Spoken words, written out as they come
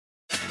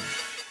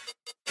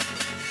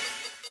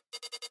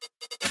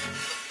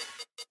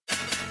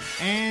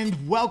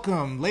And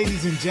welcome,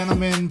 ladies and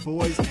gentlemen,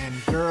 boys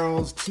and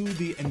girls, to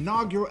the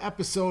inaugural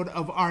episode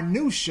of our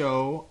new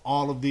show,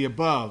 All of the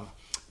Above.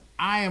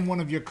 I am one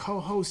of your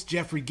co-hosts,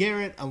 Jeffrey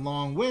Garrett,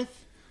 along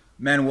with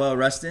Manuel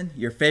Rustin,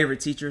 your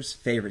favorite teacher's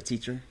favorite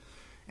teacher.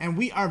 And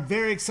we are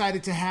very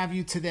excited to have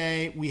you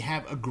today. We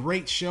have a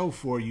great show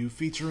for you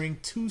featuring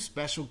two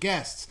special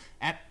guests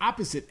at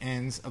opposite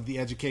ends of the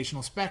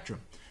educational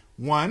spectrum.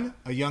 One,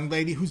 a young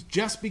lady who's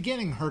just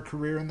beginning her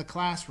career in the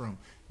classroom.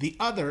 The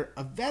other,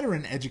 a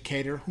veteran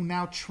educator who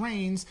now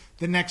trains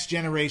the next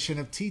generation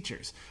of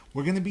teachers.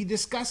 We're going to be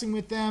discussing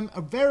with them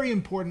a very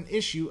important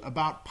issue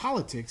about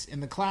politics in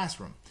the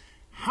classroom.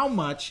 How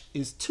much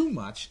is too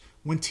much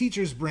when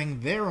teachers bring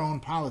their own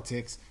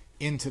politics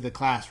into the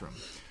classroom?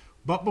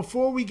 But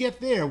before we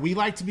get there, we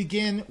like to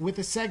begin with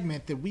a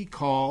segment that we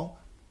call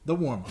the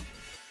warm-up.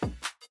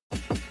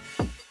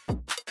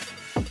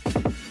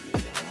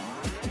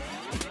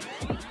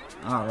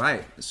 All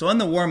right, so in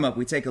the warm-up,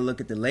 we take a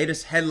look at the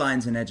latest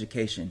headlines in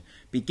education,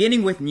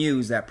 beginning with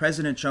news that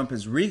President Trump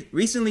has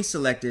recently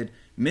selected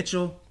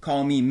Mitchell,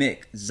 call me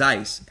Mick,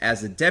 Zeiss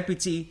as the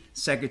Deputy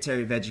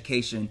Secretary of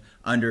Education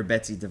under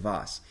Betsy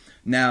DeVos.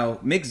 Now,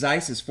 Mick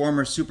Zeiss is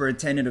former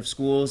superintendent of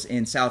schools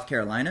in South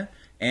Carolina,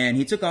 and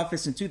he took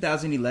office in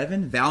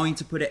 2011, vowing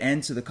to put an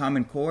end to the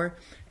Common Core.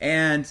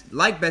 And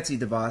like Betsy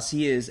DeVos,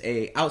 he is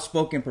an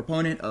outspoken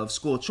proponent of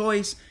school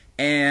choice,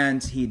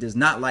 and he does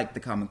not like the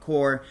Common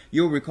Core.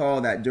 You'll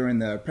recall that during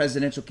the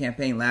presidential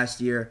campaign last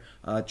year,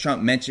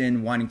 Trump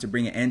mentioned wanting to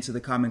bring an end to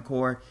the Common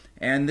Core,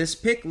 and this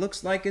pick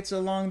looks like it's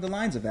along the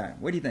lines of that.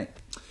 What do you think?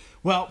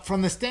 Well,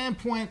 from the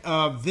standpoint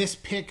of this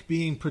pick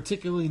being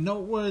particularly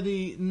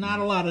noteworthy, not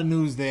a lot of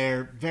news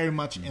there, very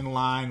much in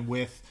line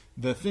with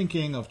the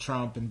thinking of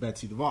Trump and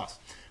Betsy DeVos.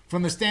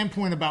 From the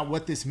standpoint about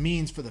what this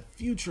means for the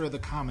future of the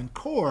Common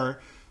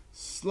Core,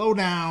 slow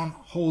down,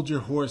 hold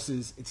your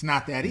horses. It's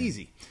not that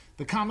easy.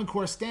 The Common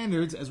Core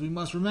standards, as we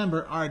must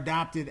remember, are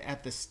adopted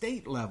at the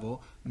state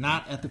level,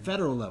 not at the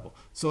federal level.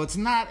 So it's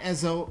not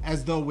as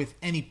though with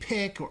any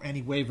pick or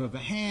any wave of a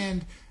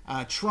hand,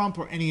 Trump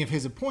or any of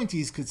his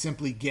appointees could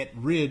simply get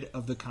rid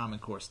of the Common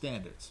Core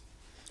standards.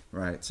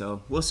 Right,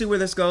 so we'll see where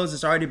this goes.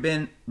 It's already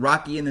been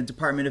rocky in the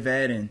Department of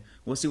Ed, and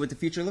we'll see what the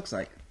future looks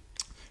like.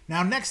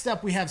 Now, next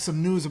up, we have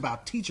some news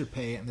about teacher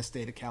pay in the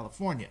state of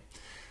California.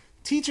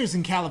 Teachers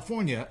in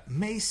California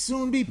may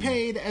soon be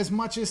paid as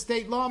much as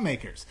state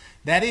lawmakers.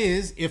 That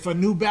is, if a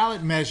new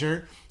ballot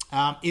measure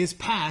is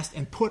passed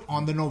and put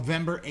on the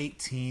November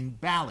 18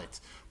 ballot.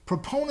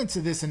 Proponents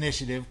of this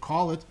initiative,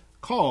 called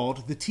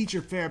the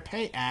Teacher Fair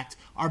Pay Act,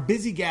 are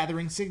busy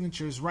gathering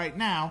signatures right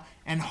now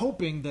and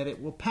hoping that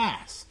it will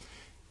pass.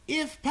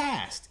 If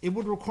passed, it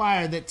would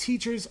require that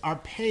teachers are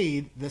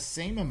paid the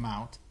same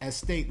amount as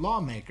state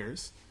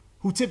lawmakers,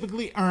 who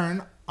typically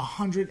earn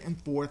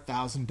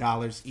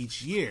 $104,000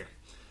 each year.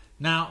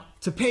 Now,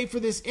 to pay for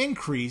this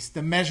increase,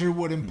 the measure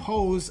would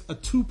impose a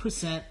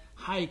 2%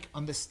 hike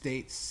on the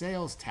state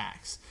sales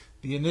tax.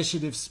 The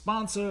initiative's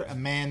sponsor, a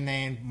man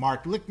named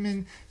Mark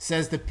Lichtman,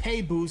 says the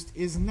pay boost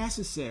is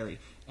necessary,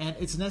 and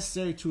it's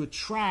necessary to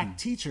attract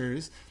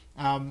teachers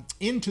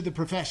into the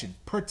profession,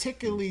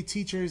 particularly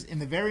teachers in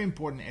the very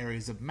important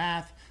areas of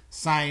math,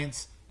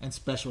 science, and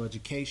special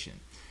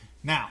education.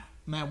 Now,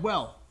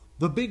 Manuel,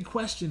 the big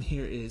question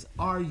here is,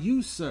 are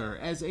you, sir,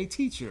 as a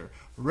teacher,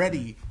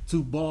 ready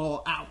to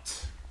ball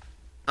out?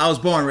 I was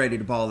born ready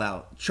to ball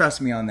out.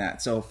 Trust me on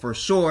that. So for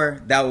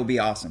sure, that will be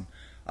awesome.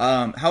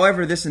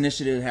 However, this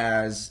initiative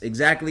has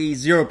exactly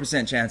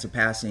 0% chance of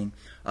passing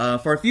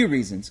for a few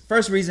reasons.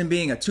 First reason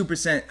being a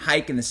 2%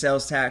 hike in the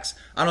sales tax.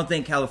 I don't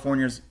think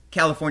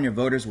California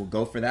voters will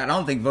go for that. I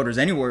don't think voters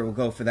anywhere will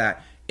go for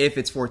that if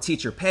it's for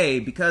teacher pay,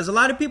 because a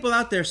lot of people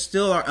out there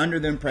still are under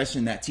the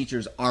impression that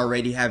teachers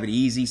already have it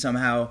easy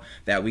somehow,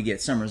 that we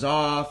get summers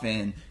off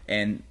and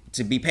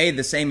to be paid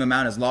the same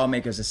amount as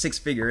lawmakers, a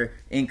six-figure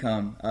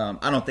income.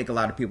 I don't think a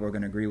lot of people are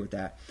going to agree with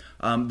that.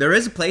 There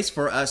is a place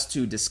for us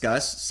to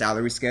discuss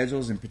salary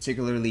schedules and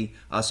particularly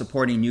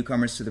supporting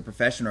newcomers to the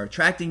profession or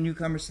attracting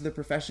newcomers to the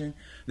profession.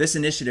 This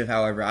initiative,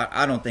 however,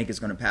 I don't think is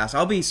going to pass.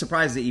 I'll be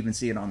surprised to even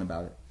see it on the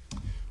ballot.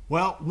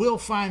 Well, we'll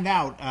find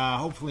out,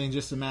 hopefully in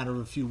just a matter of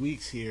a few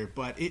weeks here,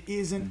 but it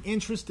is an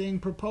interesting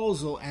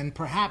proposal and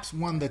perhaps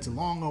one that's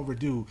long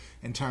overdue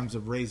in terms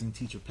of raising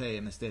teacher pay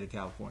in the state of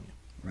California.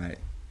 Right.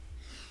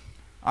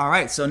 All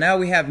right, so now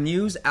we have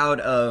news out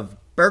of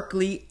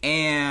Berkeley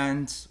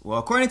and, well,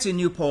 according to a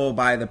new poll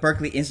by the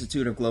Berkeley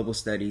Institute of Global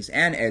Studies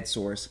and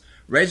EdSource,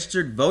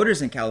 registered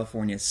voters in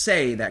California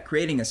say that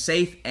creating a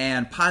safe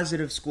and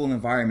positive school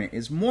environment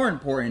is more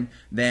important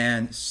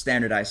than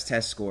standardized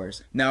test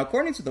scores. Now,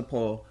 according to the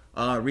poll,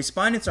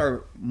 respondents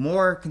are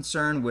more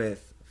concerned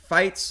with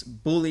fights,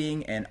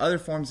 bullying, and other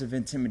forms of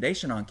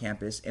intimidation on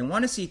campus and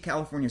want to see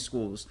California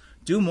schools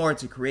do more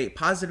to create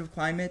positive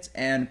climates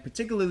and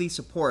particularly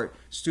support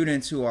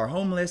students who are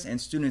homeless and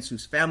students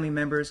whose family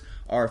members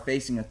are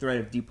facing a threat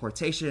of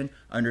deportation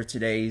under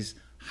today's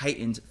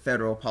heightened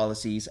federal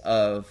policies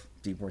of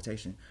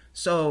deportation.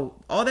 So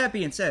all that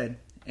being said,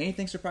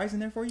 anything surprising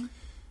there for you?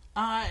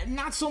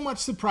 Not so much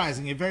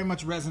surprising. It very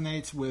much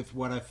resonates with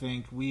what I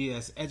think we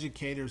as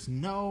educators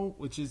know,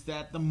 which is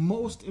that the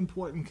most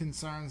important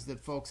concerns that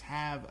folks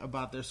have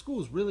about their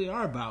schools really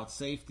are about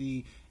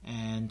safety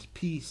and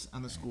peace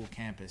on the school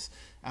campus.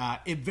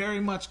 It very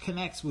much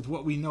connects with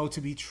what we know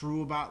to be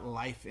true about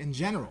life in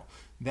general,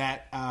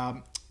 that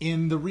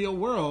in the real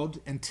world,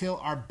 until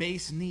our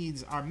base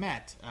needs are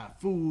met,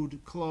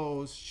 food,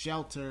 clothes,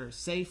 shelter,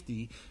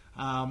 safety,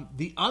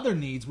 the other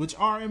needs, which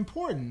are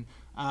important,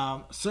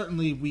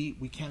 certainly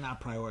we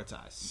cannot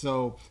prioritize.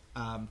 So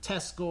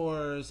test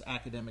scores,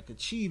 academic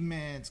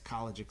achievements,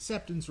 college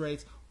acceptance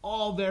rates,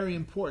 all very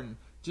important,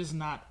 just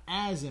not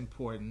as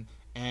important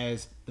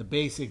as the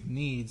basic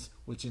needs,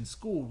 which in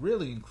school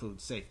really include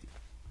safety.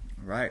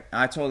 Right.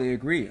 I totally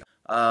agree.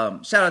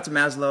 Shout out to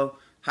Maslow,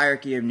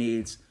 hierarchy of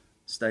needs.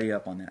 Study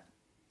up on that.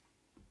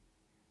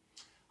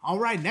 All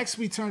right, next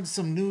we turn to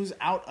some news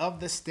out of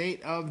the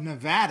state of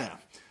Nevada.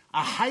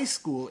 A high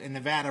school in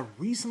Nevada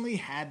recently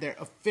had their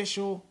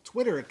official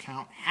Twitter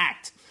account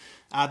hacked.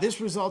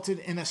 This resulted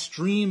in a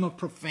stream of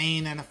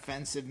profane and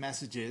offensive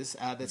messages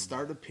that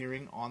started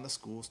appearing on the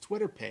school's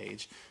Twitter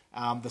page.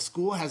 The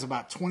school has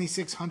about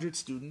 2,600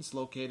 students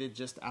located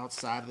just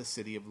outside of the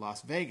city of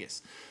Las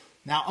Vegas.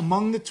 Now,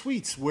 among the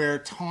tweets were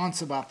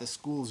taunts about the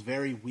school's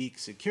very weak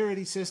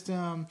security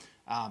system.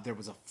 There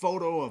was a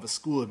photo of a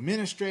school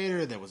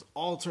administrator that was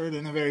altered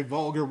in a very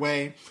vulgar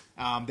way.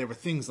 There were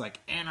things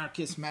like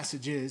anarchist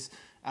messages.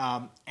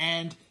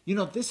 And,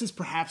 this is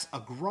perhaps a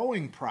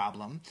growing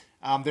problem.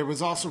 There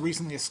was also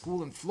recently a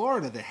school in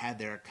Florida that had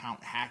their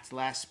account hacked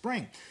last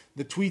spring.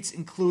 The tweets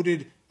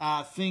included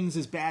things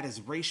as bad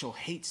as racial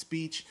hate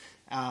speech.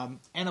 And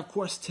of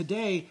course,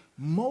 today,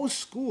 most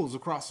schools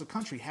across the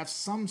country have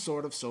some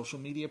sort of social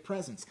media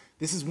presence.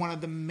 This is one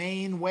of the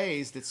main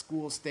ways that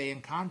schools stay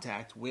in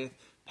contact with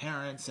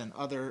parents and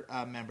other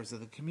members of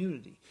the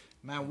community.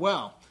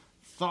 Manuel,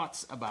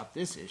 thoughts about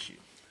this issue?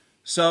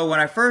 So when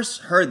I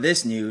first heard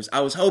this news,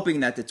 I was hoping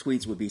that the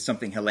tweets would be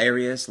something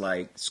hilarious,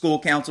 like school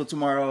council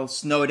tomorrow,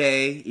 snow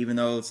day, even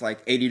though it's like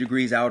 80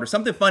 degrees out, or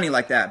something funny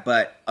like that.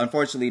 But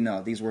unfortunately,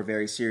 no, these were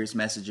very serious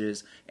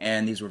messages,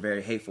 and these were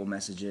very hateful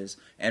messages,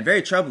 and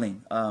very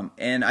troubling.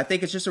 And I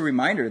think it's just a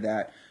reminder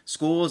that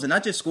schools, and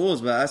not just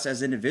schools, but us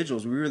as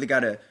individuals, we really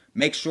got to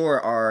make sure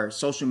our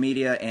social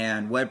media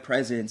and web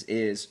presence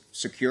is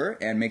secure,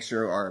 and make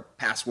sure our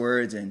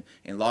passwords and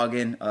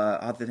login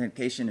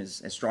authentication is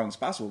as strong as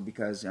possible,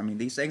 because,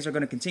 these things are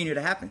going to continue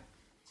to happen.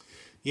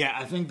 Yeah,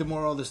 I think the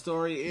moral of the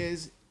story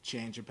is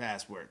change your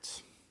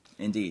passwords.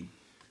 Indeed.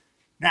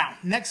 Now,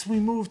 next we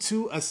move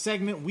to a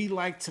segment we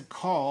like to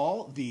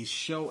call the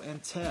Show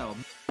and Tell.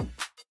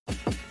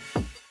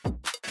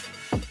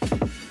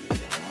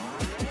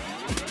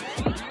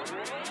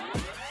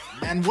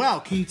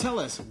 Manuel, can you tell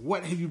us,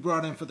 what have you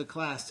brought in for the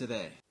class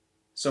today?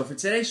 So for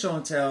today's show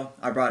and tell,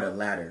 I brought a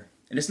ladder.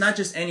 And it's not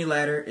just any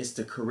ladder, it's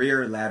the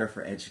career ladder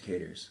for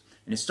educators.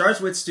 And it starts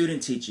with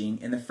student teaching,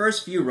 and the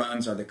first few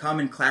rungs are the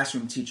common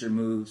classroom teacher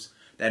moves.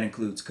 That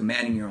includes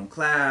commanding your own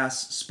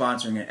class,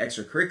 sponsoring an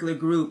extracurricular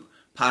group,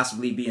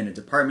 possibly being a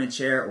department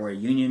chair or a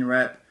union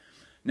rep.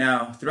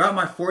 Now, throughout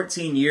my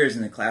 14 years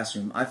in the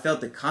classroom, I felt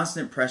the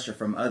constant pressure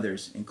from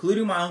others,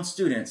 including my own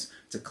students,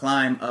 to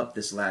climb up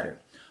this ladder.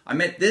 I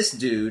met this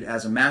dude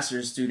as a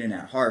master's student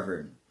at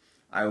Harvard.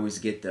 I always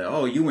get the,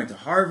 oh, you went to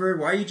Harvard?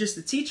 Why are you just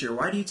a teacher?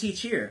 Why do you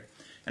teach here?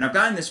 And I've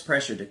gotten this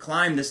pressure to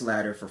climb this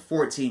ladder for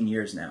 14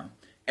 years now.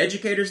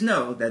 Educators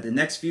know that the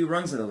next few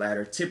rungs of the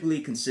ladder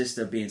typically consist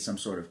of being some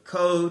sort of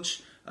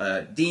coach,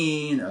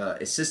 dean,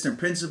 assistant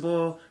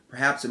principal,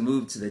 perhaps a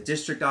move to the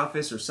district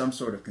office or some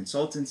sort of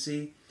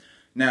consultancy.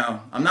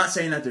 Now, I'm not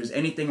saying that there's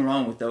anything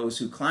wrong with those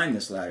who climb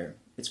this ladder.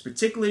 It's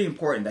particularly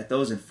important that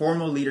those in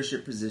formal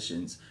leadership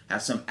positions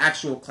have some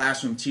actual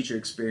classroom teacher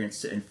experience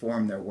to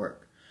inform their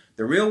work.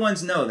 The real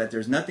ones know that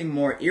there's nothing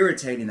more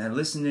irritating than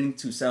listening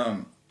to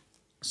some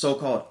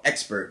so-called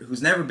expert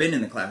who's never been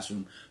in the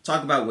classroom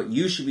talk about what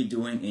you should be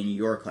doing in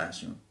your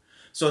classroom.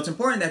 So it's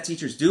important that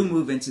teachers do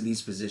move into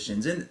these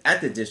positions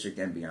at the district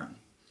and beyond.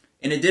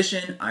 In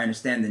addition, I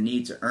understand the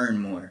need to earn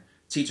more.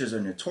 Teachers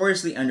are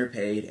notoriously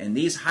underpaid, and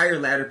these higher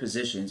ladder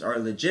positions are a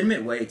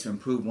legitimate way to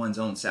improve one's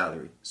own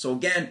salary. So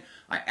again,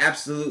 I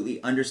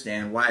absolutely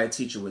understand why a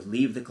teacher would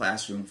leave the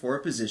classroom for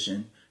a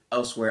position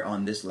elsewhere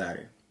on this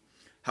ladder.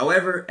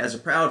 However, as a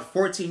proud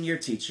 14-year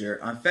teacher,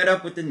 I'm fed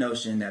up with the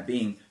notion that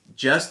being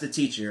just a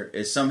teacher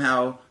is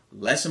somehow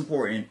less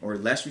important or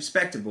less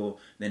respectable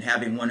than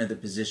having one of the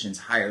positions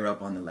higher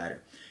up on the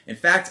ladder. In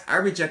fact, I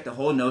reject the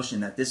whole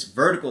notion that this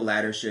vertical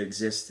ladder should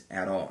exist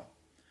at all.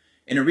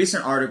 In a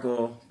recent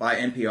article by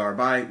NPR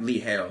by Lee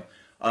Hale,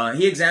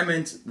 he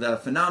examined the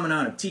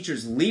phenomenon of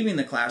teachers leaving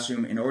the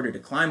classroom in order to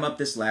climb up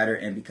this ladder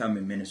and become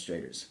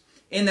administrators.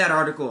 In that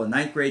article, a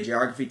 9th grade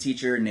geography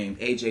teacher named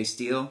A.J.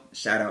 Steele,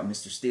 shout out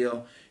Mr.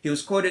 Steele, he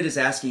was quoted as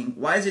asking,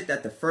 why is it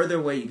that the further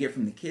away you get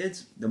from the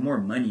kids, the more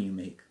money you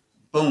make?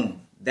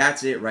 Boom,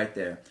 that's it right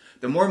there.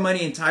 The more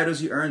money and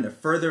titles you earn, the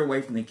further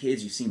away from the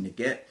kids you seem to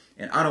get,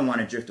 and I don't want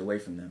to drift away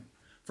from them.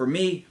 For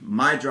me,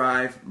 my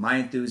drive, my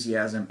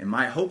enthusiasm, and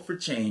my hope for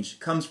change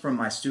comes from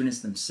my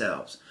students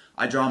themselves.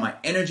 I draw my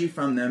energy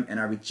from them, and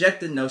I reject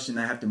the notion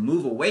that I have to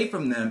move away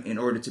from them in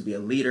order to be a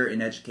leader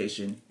in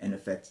education and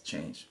affect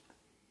change.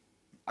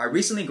 I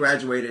recently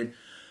earned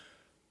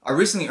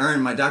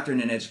my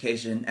doctorate in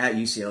education at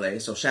UCLA,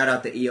 so shout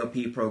out the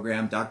EOP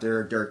program,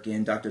 Dr.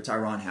 Durkin, Dr.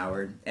 Tyrone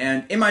Howard.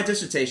 And in my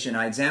dissertation,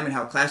 I examined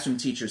how classroom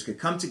teachers could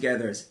come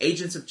together as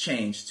agents of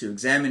change to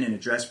examine and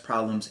address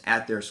problems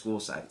at their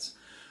school sites.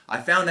 I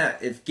found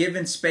that if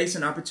given space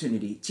and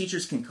opportunity,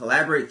 teachers can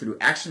collaborate through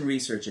action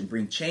research and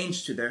bring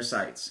change to their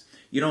sites.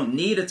 You don't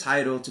need a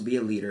title to be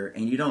a leader,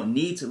 and you don't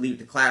need to leave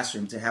the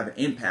classroom to have an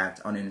impact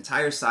on an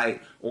entire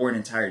site or an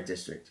entire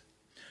district.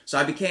 So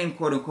I became,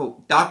 quote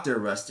unquote, Dr.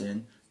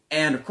 Rustin.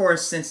 And of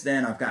course, since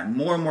then, I've gotten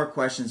more and more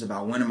questions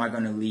about when am I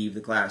going to leave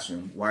the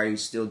classroom? Why are you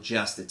still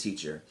just a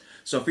teacher?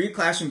 So for you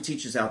classroom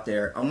teachers out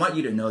there, I want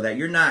you to know that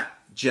you're not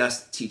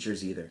just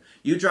teachers either.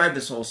 You drive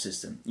this whole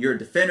system. You're a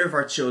defender of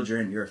our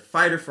children, you're a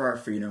fighter for our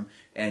freedom,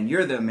 and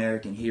you're the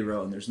American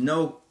hero, and there's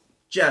no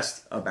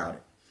just about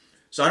it.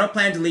 So I don't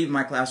plan to leave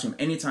my classroom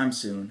anytime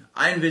soon.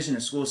 I envision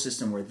a school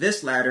system where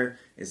this ladder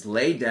is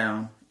laid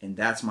down, and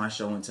that's my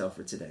show and tell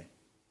for today.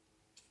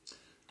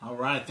 All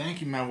right, thank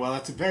you, Manuel.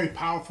 That's a very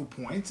powerful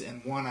point,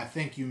 and one I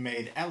think you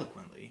made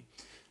eloquently.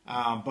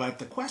 But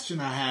the question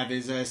I have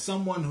is, as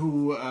someone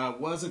who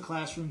was a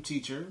classroom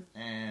teacher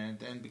and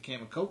then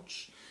became a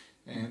coach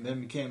and then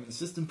became an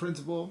assistant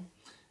principal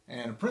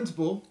and a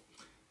principal,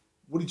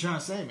 what are you trying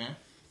to say, man?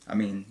 I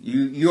mean,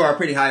 you are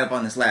pretty high up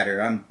on this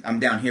ladder. I'm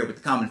down here with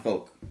the common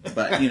folk,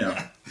 but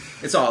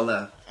it's all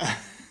love.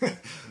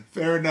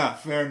 Fair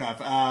enough.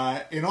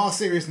 In all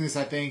seriousness,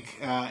 I think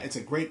it's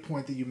a great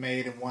point that you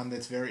made, and one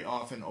that's very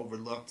often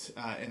overlooked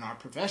in our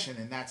profession,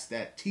 and that's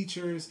that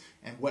teachers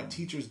and what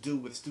teachers do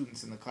with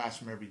students in the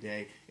classroom every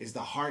day is the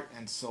heart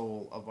and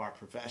soul of our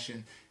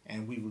profession,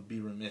 and we would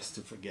be remiss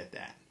to forget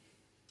that.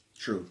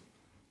 True.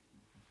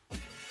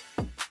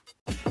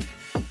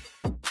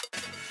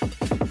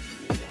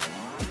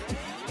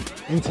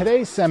 In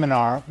today's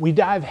seminar, we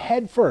dive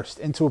headfirst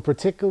into a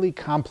particularly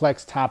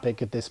complex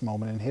topic at this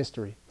moment in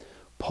history.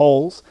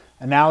 Polls,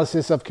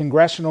 analysis of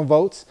congressional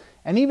votes,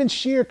 and even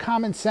sheer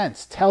common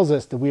sense tells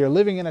us that we are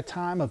living in a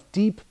time of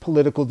deep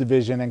political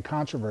division and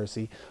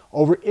controversy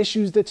over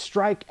issues that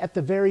strike at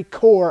the very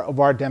core of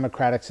our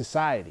democratic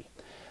society.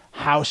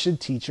 How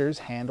should teachers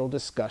handle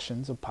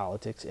discussions of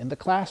politics in the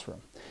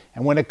classroom?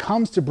 And when it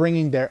comes to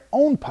bringing their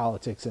own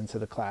politics into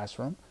the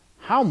classroom,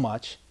 how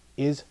much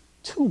is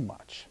too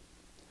much?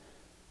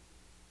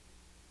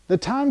 The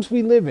times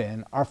we live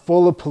in are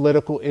full of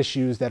political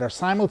issues that are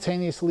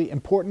simultaneously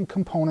important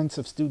components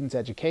of students'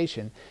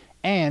 education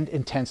and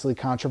intensely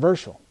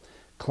controversial.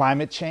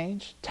 Climate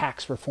change,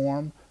 tax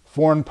reform,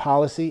 foreign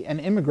policy, and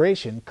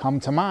immigration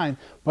come to mind,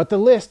 but the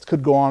list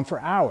could go on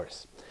for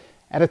hours.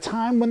 At a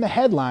time when the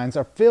headlines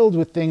are filled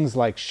with things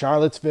like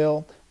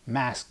Charlottesville,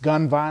 mass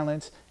gun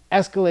violence,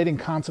 escalating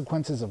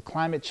consequences of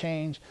climate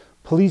change,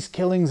 police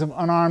killings of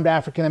unarmed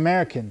African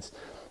Americans,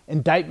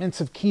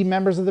 indictments of key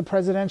members of the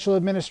presidential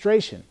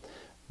administration,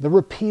 the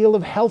repeal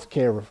of health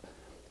care,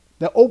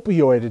 the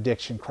opioid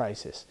addiction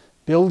crisis,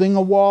 building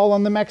a wall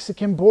on the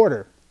Mexican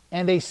border,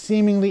 and a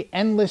seemingly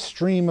endless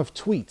stream of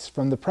tweets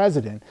from the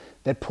president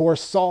that pour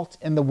salt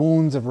in the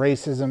wounds of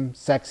racism,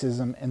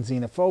 sexism, and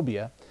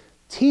xenophobia,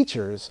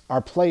 teachers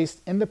are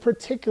placed in the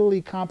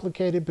particularly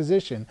complicated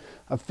position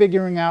of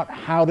figuring out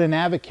how to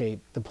navigate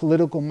the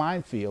political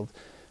minefield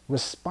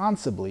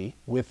responsibly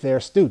with their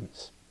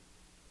students.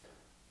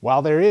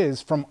 While there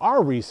is, from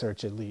our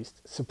research at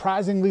least,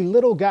 surprisingly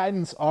little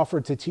guidance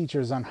offered to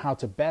teachers on how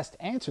to best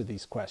answer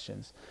these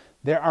questions,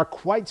 there are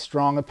quite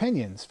strong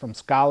opinions from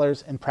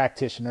scholars and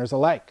practitioners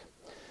alike.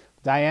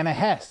 Diana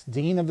Hess,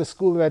 Dean of the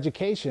School of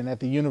Education at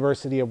the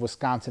University of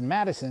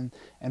Wisconsin-Madison,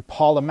 and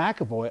Paula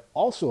McAvoy,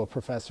 also a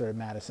professor at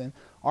Madison,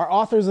 are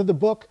authors of the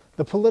book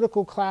The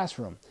Political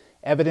Classroom: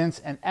 Evidence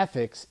and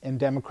Ethics in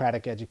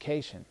Democratic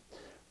Education.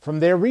 From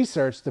their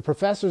research, the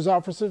professors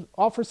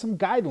offer some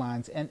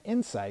guidelines and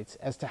insights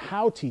as to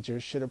how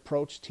teachers should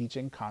approach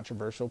teaching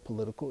controversial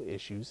political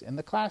issues in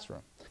the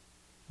classroom.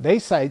 They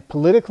cite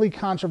politically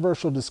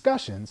controversial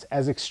discussions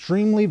as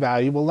extremely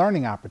valuable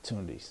learning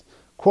opportunities,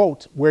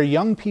 quote, where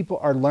young people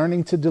are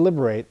learning to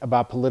deliberate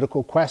about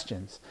political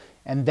questions,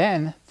 and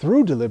then,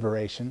 through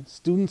deliberation,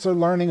 students are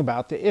learning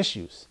about the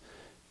issues.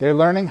 They're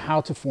learning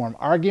how to form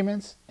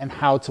arguments and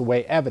how to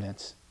weigh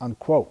evidence,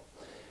 unquote.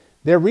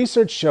 Their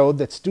research showed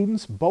that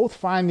students both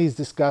find these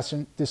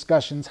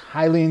discussions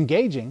highly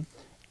engaging,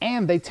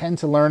 and they tend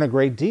to learn a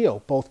great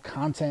deal, both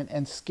content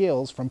and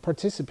skills, from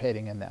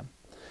participating in them.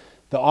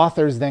 The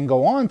authors then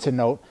go on to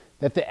note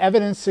that the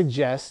evidence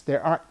suggests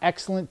there are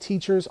excellent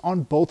teachers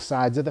on both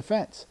sides of the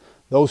fence,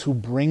 those who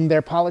bring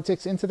their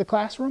politics into the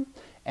classroom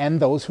and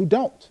those who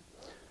don't.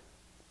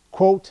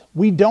 Quote,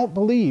 we don't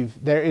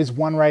believe there is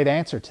one right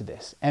answer to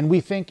this, and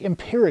we think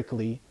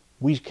empirically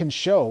we can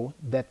show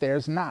that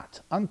there's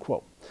not,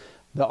 unquote.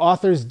 The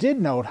authors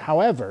did note,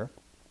 however,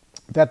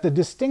 that the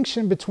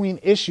distinction between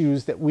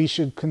issues that we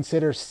should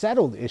consider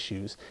settled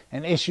issues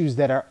and issues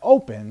that are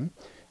open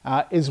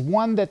is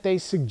one that they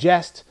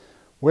suggest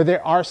where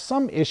there are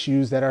some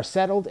issues that are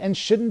settled and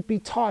shouldn't be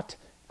taught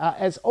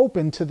as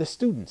open to the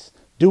students.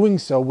 Doing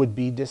so would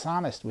be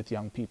dishonest with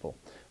young people.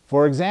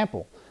 For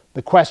example,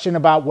 the question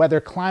about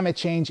whether climate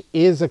change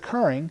is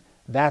occurring,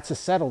 that's a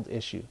settled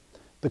issue.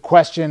 The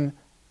question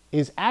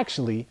is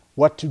actually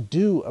what to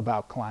do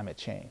about climate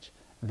change.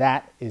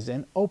 That is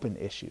an open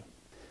issue.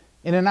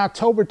 In an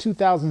October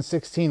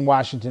 2016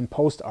 Washington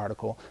Post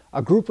article,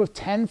 a group of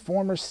 10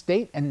 former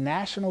state and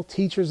national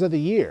teachers of the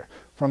year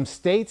from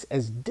states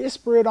as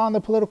disparate on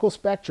the political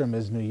spectrum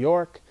as New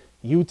York,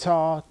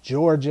 Utah,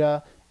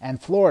 Georgia, and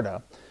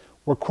Florida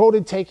were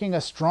quoted taking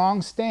a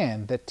strong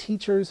stand that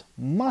teachers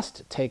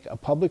must take a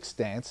public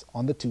stance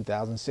on the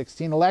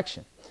 2016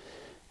 election.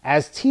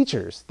 As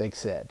teachers, they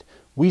said,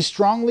 we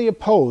strongly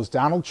oppose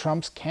Donald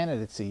Trump's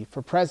candidacy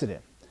for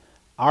president.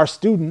 Our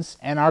students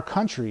and our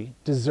country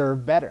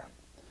deserve better.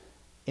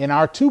 In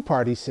our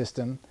two-party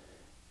system,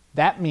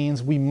 that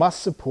means we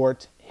must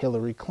support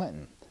Hillary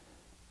Clinton,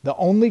 the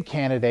only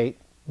candidate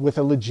with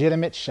a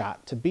legitimate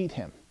shot to beat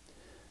him.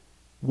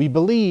 We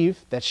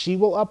believe that she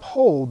will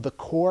uphold the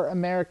core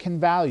American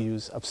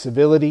values of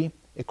civility,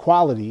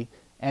 equality,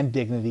 and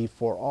dignity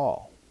for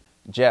all.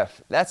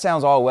 Jeff, that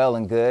sounds all well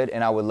and good,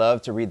 and I would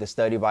love to read the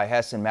study by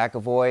Hess and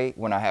McAvoy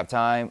when I have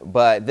time,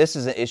 but this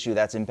is an issue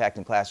that's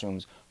impacting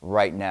classrooms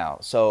right now.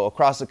 So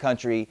across the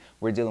country,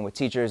 we're dealing with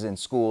teachers in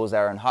schools that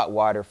are in hot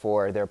water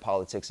for their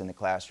politics in the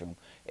classroom.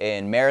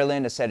 In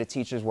Maryland, a set of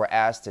teachers were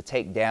asked to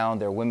take down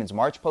their Women's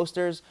March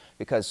posters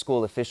because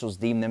school officials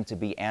deemed them to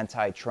be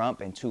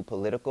anti-Trump and too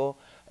political.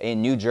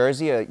 In New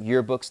Jersey, a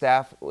yearbook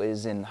staff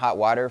is in hot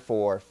water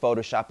for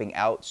photoshopping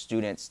out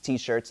students'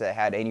 t-shirts that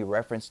had any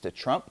reference to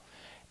Trump.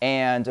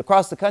 And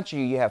across the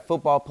country, you have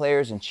football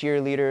players and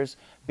cheerleaders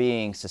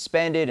being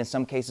suspended, in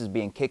some cases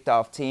being kicked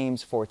off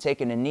teams for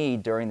taking a knee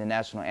during the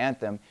national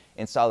anthem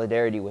in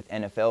solidarity with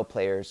NFL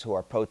players who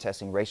are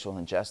protesting racial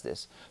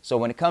injustice. So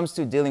when it comes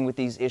to dealing with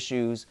these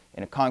issues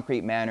in a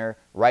concrete manner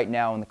right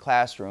now in the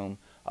classroom,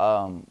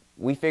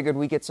 we figured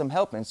we'd get some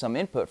help and some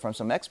input from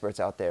some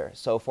experts out there.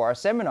 So for our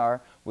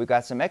seminar, we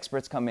got some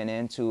experts coming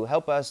in to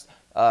help us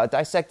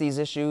dissect these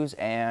issues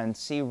and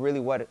see really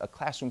what a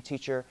classroom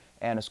teacher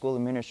and a school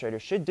administrator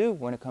should do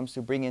when it comes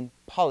to bringing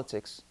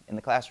politics in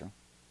the classroom.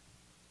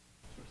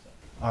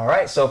 All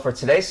right, so for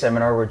today's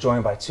seminar, we're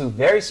joined by two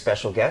very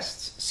special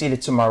guests.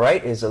 Seated to my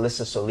right is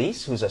Alyssa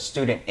Solis, who's a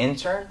student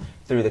intern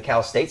through the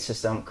Cal State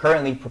system,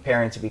 currently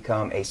preparing to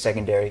become a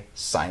secondary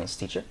science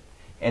teacher.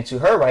 And to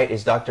her right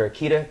is Dr.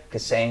 Akita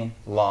Kassane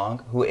Long,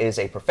 who is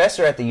a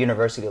professor at the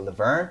University of La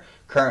Verne,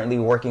 currently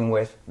working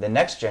with the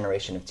next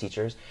generation of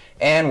teachers.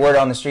 And word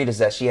on the street is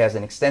that she has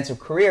an extensive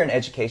career in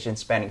education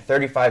spanning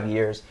 35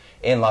 years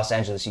in Los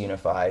Angeles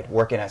Unified,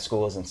 working at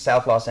schools in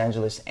South Los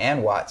Angeles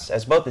and Watts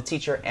as both a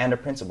teacher and a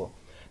principal.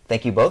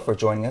 Thank you both for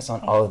joining us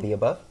on All of the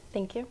Above.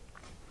 Thank you.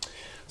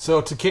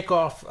 So to kick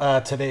off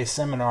today's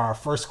seminar, our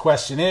first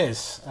question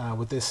is,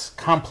 with this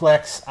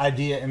complex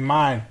idea in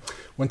mind,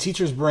 when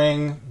teachers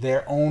bring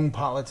their own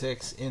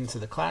politics into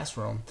the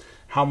classroom,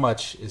 how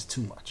much is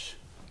too much?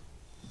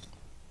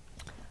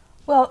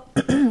 Well,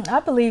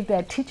 I believe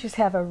that teachers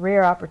have a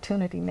rare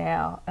opportunity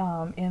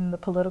now in the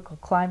political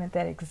climate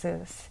that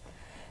exists.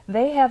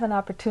 They have an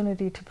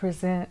opportunity to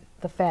present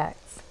the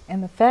facts,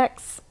 and the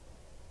facts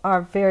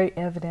are very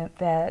evident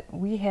that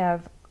we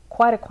have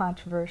quite a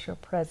controversial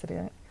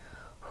president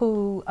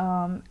who,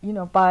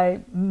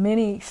 by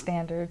many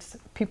standards,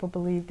 people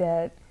believe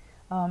that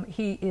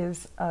he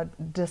is a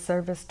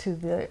disservice to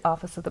the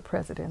office of the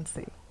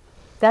presidency.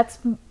 That's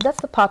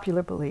the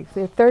popular belief.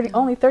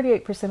 Only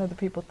 38% of the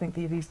people think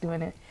that he's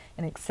doing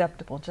an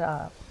acceptable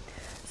job.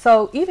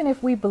 So even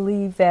if we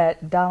believe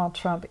that Donald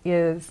Trump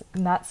is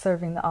not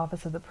serving the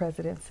office of the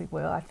presidency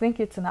well, I think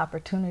it's an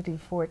opportunity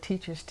for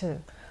teachers to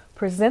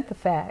present the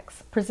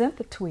facts, present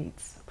the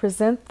tweets,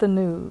 present the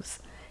news,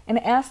 and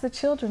ask the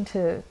children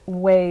to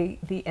weigh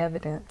the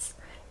evidence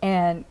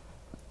and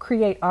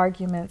create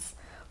arguments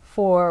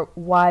for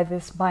why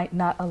this might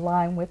not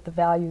align with the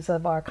values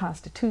of our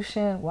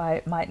Constitution, why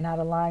it might not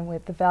align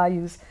with the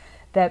values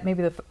that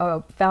maybe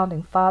the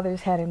founding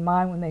fathers had in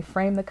mind when they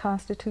framed the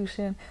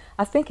Constitution.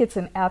 I think it's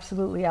an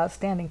absolutely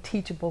outstanding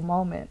teachable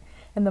moment.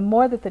 And the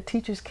more that the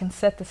teachers can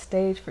set the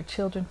stage for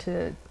children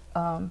to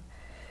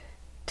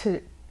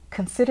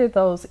consider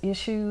those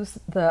issues,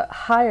 the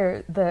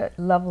higher the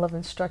level of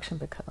instruction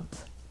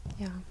becomes.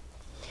 Yeah.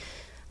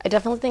 I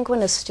definitely think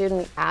when a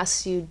student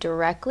asks you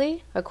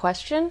directly a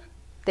question,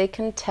 they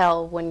can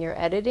tell when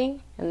you're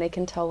editing and they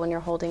can tell when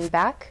you're holding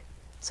back.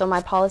 So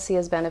my policy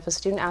has been if a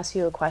student asks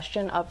you a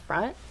question up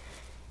front,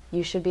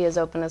 you should be as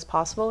open as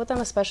possible with them,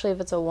 especially if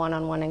it's a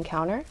one-on-one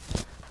encounter.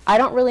 I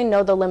don't really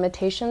know the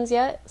limitations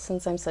yet,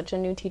 since I'm such a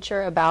new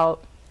teacher,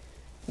 about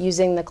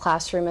using the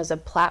classroom as a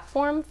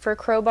platform for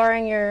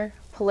crowbarring your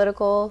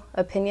political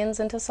opinions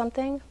into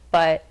something,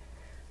 but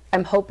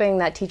I'm hoping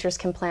that teachers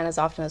can plan as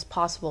often as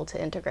possible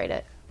to integrate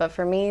it. But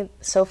for me,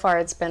 so far,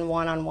 it's been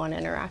one-on-one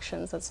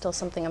interactions. That's still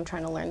something I'm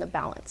trying to learn the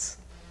balance.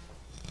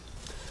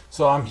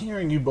 So I'm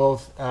hearing you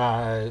both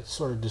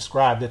sort of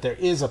describe that there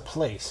is a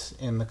place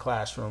in the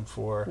classroom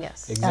for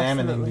Yes.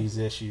 examining Absolutely. these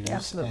issues,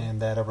 Absolutely.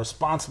 and that a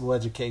responsible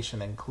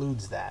education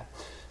includes that.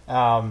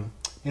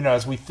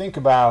 As we think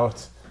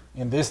about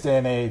in this day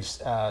and age,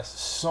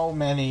 so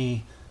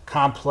many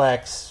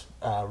complex,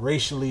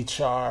 racially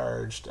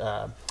charged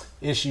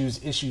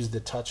issues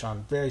that touch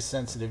on very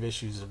sensitive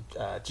issues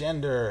of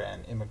gender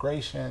and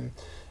immigration.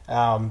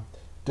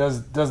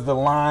 Does the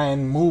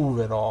line move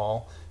at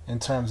all in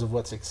terms of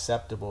what's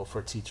acceptable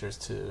for teachers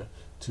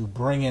to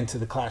bring into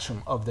the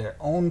classroom of their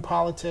own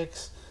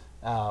politics,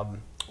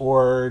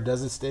 or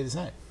does it stay the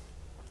same?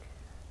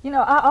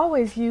 I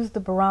always use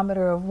the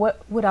barometer of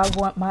what would I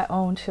want my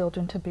own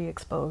children to be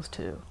exposed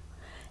to.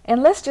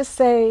 And let's just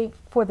say,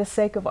 for the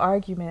sake of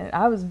argument,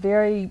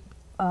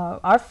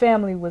 our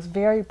family was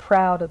very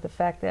proud of the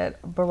fact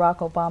that Barack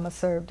Obama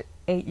served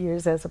 8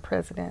 years as a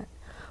president.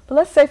 But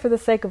let's say, for the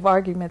sake of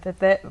argument,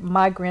 that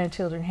my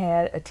grandchildren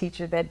had a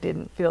teacher that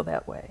didn't feel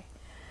that way.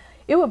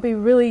 It would be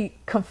really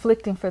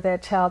conflicting for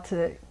that child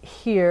to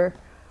hear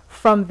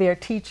from their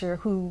teacher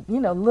who,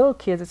 little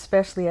kids,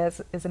 especially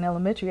as an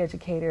elementary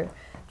educator,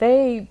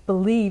 they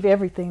believe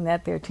everything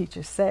that their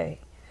teachers say.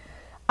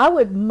 I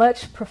would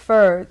much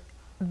prefer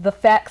the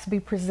facts be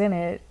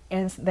presented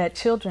and that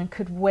children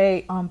could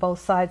weigh on both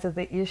sides of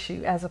the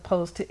issue as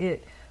opposed to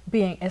it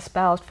being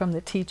espoused from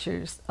the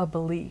teachers a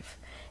belief.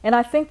 And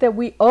I think that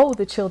we owe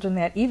the children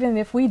that, even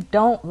if we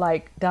don't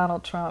like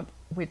Donald Trump,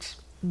 which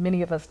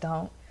many of us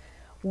don't,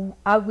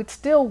 I would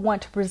still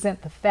want to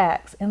present the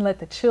facts and let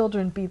the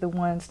children be the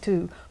ones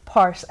to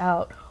parse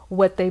out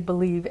what they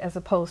believe as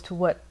opposed to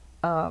what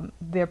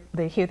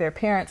they hear their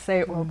parents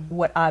say or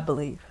what I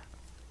believe.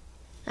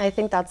 I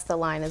think that's the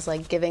line, is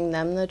like giving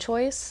them the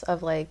choice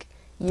of like,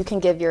 you can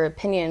give your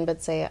opinion,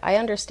 but say, I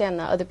understand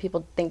that other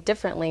people think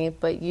differently,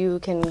 but you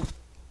can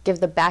give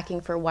the backing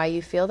for why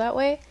you feel that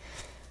way.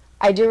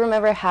 I do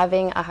remember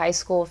having a high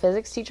school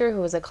physics teacher who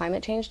was a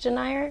climate change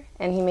denier,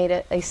 and he made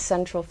it a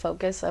central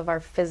focus of our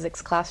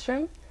physics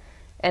classroom.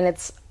 And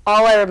it's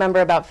all I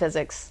remember about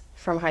physics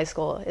from high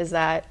school is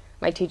that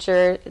my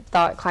teacher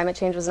thought climate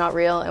change was not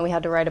real, and we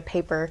had to write a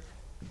paper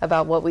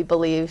about what we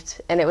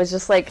believed. And it was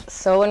just like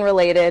so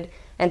unrelated.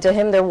 And to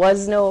him, there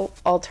was no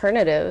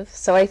alternative.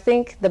 So I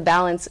think the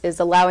balance is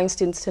allowing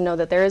students to know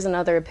that there is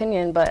another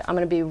opinion, but I'm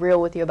going to be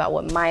real with you about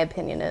what my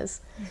opinion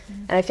is.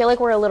 Mm-hmm. And I feel like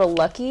we're a little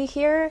lucky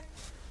here.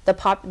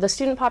 The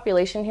student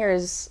population here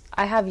is,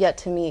 I have yet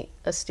to meet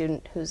a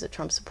student who's a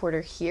Trump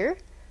supporter here.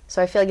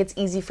 So I feel like it's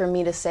easy for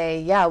me to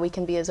say, yeah, we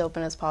can be as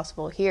open as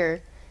possible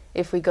here.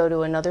 If we go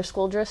to another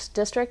school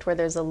district where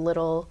there's a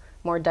little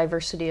more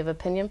diversity of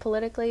opinion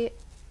politically,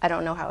 I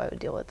don't know how I would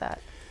deal with that.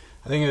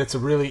 I think it's a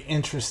really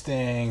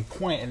interesting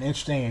point, an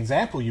interesting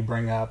example you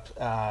bring up.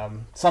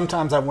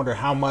 Sometimes I wonder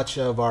how much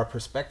of our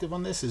perspective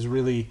on this is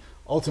really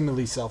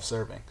ultimately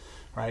self-serving,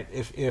 right?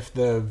 If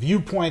the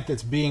viewpoint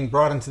that's being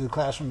brought into the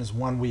classroom is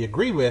one we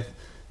agree with,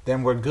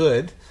 then we're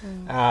good.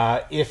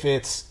 If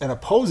it's an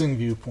opposing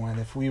viewpoint,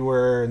 if we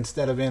were,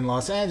 instead of in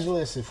Los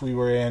Angeles, if we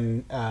were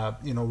in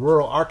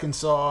rural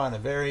Arkansas in a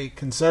very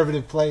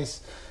conservative place,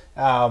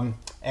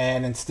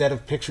 and instead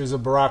of pictures of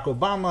Barack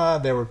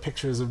Obama, there were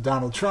pictures of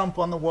Donald Trump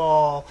on the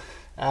wall,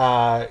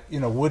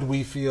 would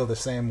we feel the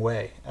same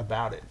way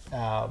about it?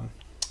 I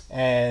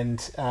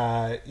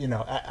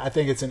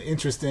think it's an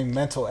interesting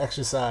mental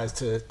exercise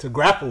to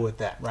grapple with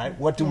that, right?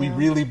 What do we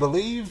really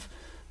believe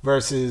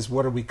versus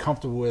what are we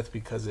comfortable with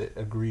because it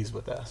agrees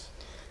with us?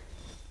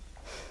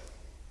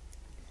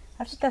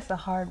 I think that's a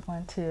hard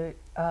one to,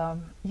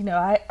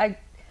 I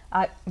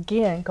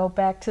again go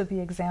back to the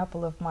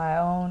example of my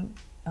own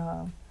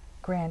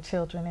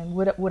grandchildren, and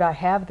would I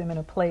have them in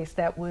a place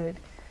that would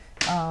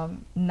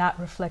not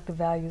reflect the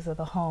values of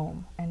the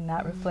home and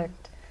not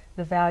reflect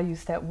the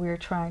values that we're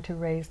trying to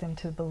raise them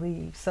to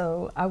believe.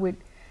 So I would,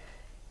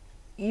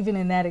 even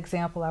in that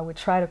example, I would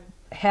try to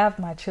have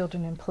my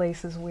children in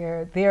places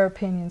where their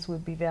opinions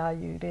would be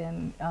valued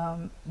and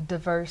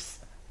diverse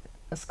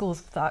schools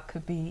of thought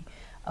could be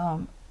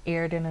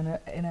aired in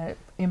an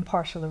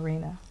impartial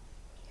arena.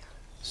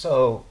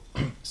 So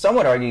some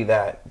would argue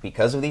that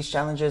because of these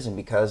challenges and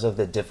because of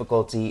the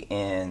difficulty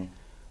in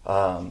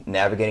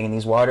navigating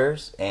these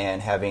waters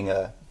and having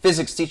a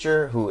physics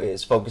teacher who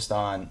is focused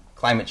on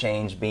climate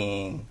change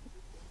being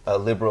a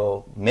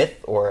liberal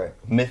myth or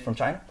a myth from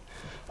China,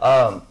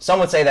 some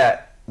would say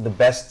that the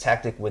best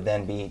tactic would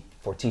then be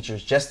for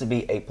teachers just to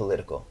be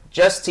apolitical.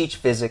 Just teach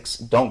physics,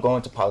 don't go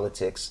into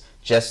politics,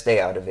 just stay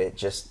out of it,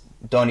 just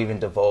don't even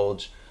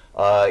divulge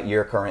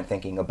your current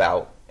thinking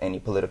about any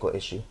political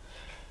issue.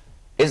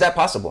 Is that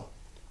possible?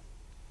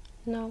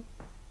 No.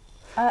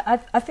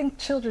 I think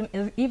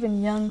children,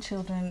 even young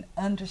children,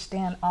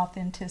 understand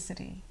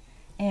authenticity.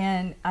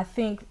 And I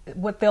think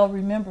what they'll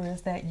remember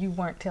is that you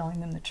weren't telling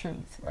them the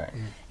truth. Right.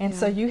 And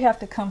so you have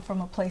to come from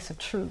a place of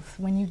truth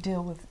when you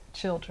deal with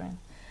children.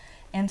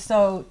 And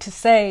so to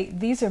say,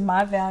 these are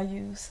my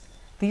values,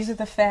 these are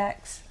the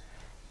facts,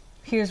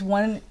 here's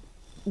one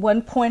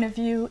one point of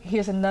view,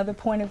 here's another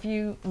point of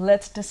view,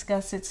 let's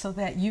discuss it so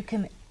that you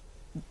can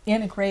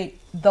integrate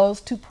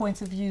those 2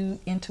 points of view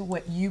into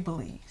what you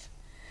believe.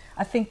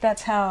 I think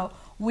that's how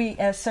we,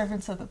 as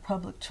servants of the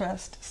public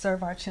trust,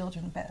 serve our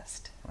children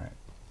best. Right.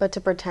 But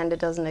to pretend it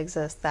doesn't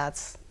exist,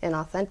 that's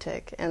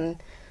inauthentic. And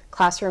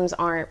classrooms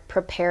aren't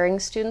preparing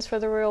students for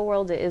the real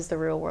world, it is the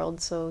real world.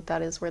 So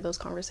that is where those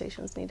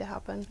conversations need to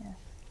happen.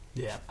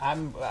 Yeah,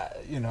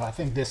 I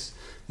think this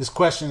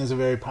question is a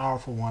very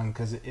powerful one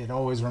because it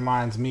always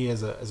reminds me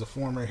as a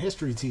former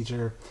history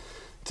teacher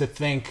to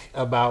think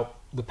about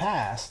the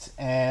past,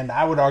 and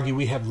I would argue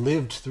we have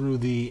lived through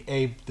the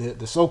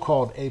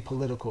so-called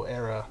apolitical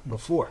era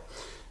before,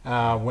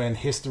 when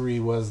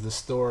history was the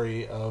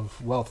story of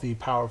wealthy,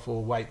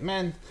 powerful white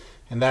men,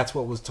 and that's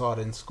what was taught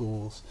in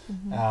schools.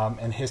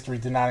 And history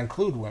did not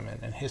include women,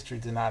 and history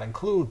did not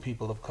include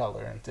people of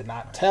color, and did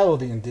not tell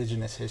the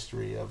indigenous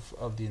history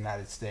of the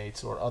United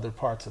States or other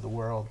parts of the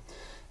world.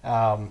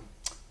 A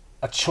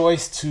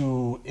choice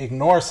to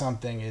ignore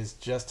something is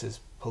just as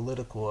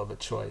political of a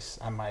choice,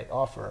 I might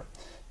offer,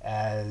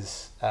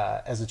 as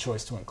a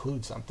choice to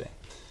include something.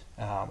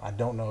 I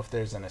don't know if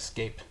there's an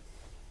escape.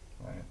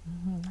 Right.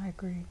 I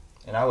agree.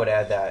 And I would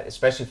add that,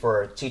 especially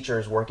for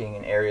teachers working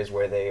in areas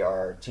where they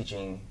are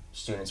teaching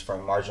students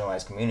from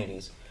marginalized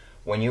communities,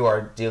 when you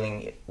are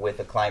dealing with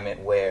a climate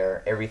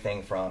where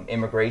everything from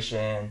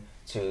immigration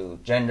to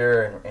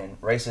gender and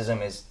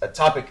racism is a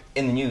topic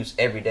in the news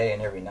every day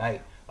and every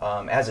night,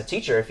 as a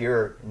teacher, if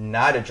you're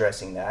not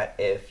addressing that,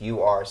 if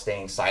you are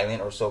staying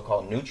silent or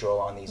so-called neutral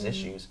on these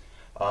issues,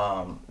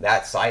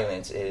 that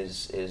silence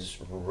is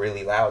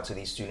really loud to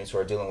these students who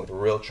are dealing with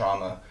real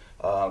trauma,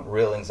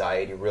 real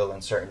anxiety, real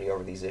uncertainty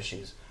over these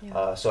issues.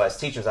 Yeah. So as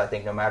teachers, I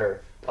think no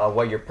matter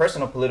what your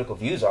personal political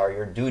views are,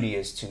 your duty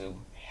is to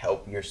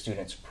help your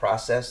students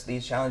process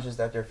these challenges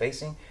that they're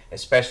facing,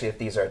 especially if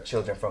these are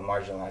children from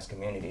marginalized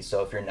communities.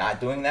 So if you're not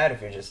doing that,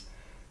 if you're just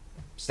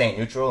staying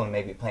neutral and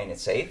maybe playing it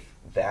safe,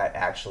 that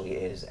actually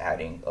is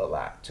adding a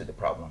lot to the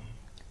problem.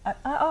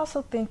 I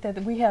also think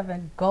that we have a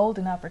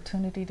golden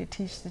opportunity to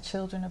teach the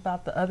children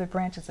about the other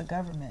branches of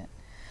government.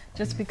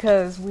 Just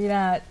because we're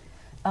not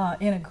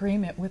in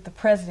agreement with the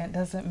president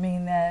doesn't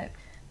mean that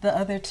the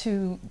other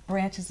 2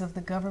 branches of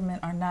the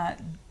government are not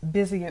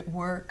busy at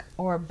work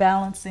or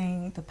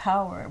balancing the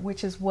power,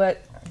 which is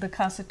what the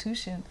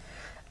Constitution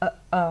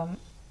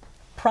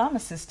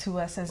promises to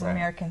us as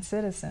American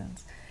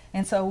citizens.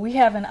 And so we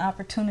have an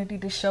opportunity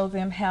to show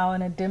them how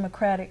in a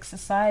democratic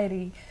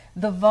society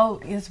the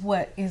vote is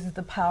what is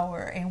the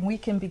power, and we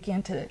can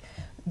begin to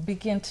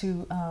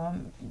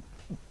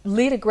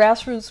lead a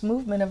grassroots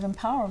movement of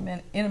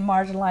empowerment in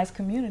marginalized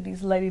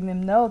communities, letting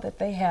them know that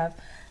they have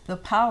the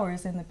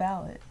powers in the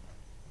ballot.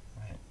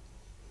 Right.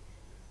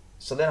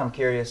 So then I'm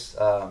curious,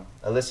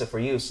 Alyssa, for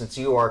you, since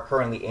you are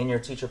currently in your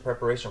teacher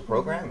preparation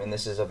program, and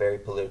this is a very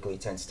politically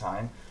tense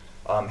time,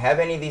 have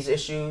any of these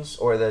issues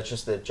or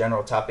just the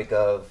general topic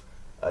of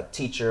a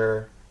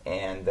teacher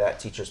and that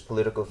teacher's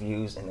political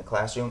views in the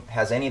classroom,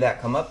 has any of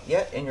that come up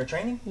yet in your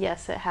training?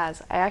 Yes, it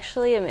has. I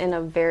actually am in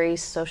a very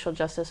social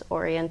justice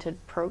oriented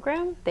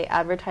program. They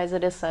advertise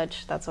it as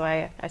such. That's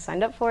why I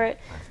signed up for it.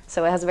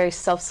 So it has a very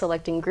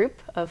self-selecting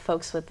group of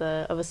folks of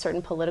a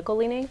certain political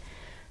leaning.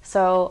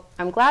 So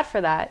I'm glad for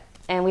that.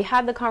 And we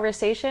had the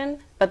conversation,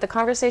 but the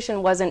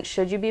conversation wasn't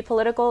should you be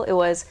political, it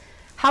was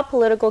how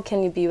political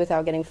can you be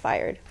without getting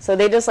fired? So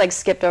they just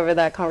skipped over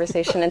that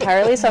conversation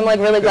entirely. So I'm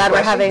really glad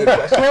we're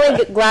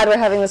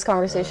having this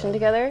conversation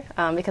together,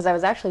 because I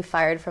was actually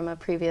fired from a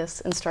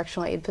previous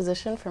instructional aide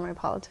position for my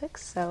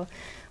politics. So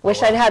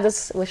wish I'd had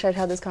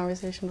this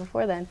conversation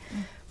before then.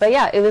 But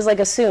yeah, it was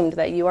assumed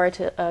that you are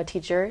a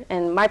teacher,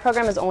 and my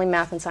program is only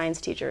math and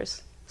science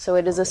teachers. So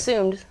it is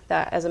assumed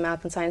that as a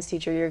math and science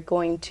teacher, you're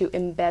going to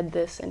embed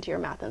this into your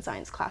math and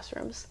science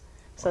classrooms.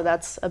 So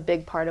that's a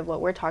big part of what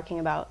we're talking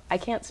about. I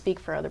can't speak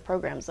for other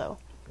programs, though,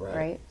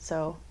 right?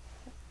 So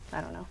I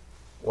don't know.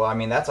 Well, I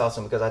mean, that's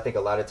awesome, because I think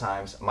a lot of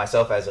times,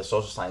 myself as a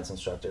social science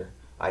instructor,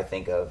 I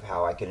think of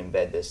how I could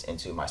embed this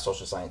into my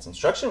social science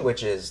instruction,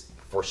 which is,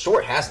 for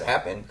sure, has to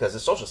happen because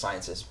it's social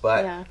sciences.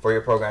 But for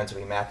your program to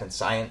be math and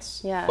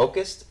science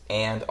focused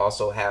and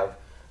also have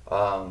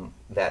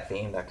that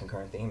theme, that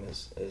concurrent theme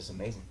is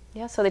amazing.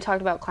 Yeah, so they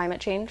talked about climate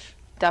change.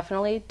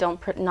 Definitely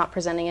not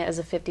presenting it as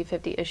a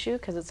 50-50 issue,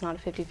 because it's not a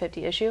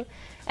 50-50 issue.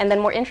 And then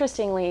more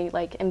interestingly,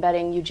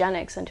 embedding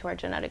eugenics into our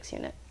genetics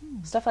unit.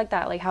 Stuff like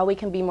that, how we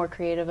can be more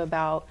creative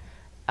about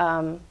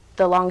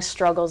the long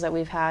struggles that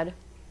we've had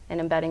and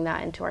embedding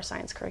that into our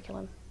science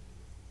curriculum.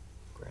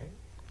 Great.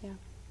 Yeah.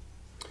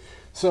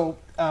 So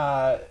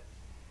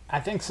I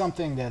think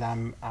something that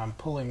I'm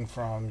pulling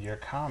from your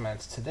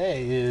comments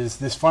today is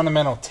this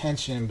fundamental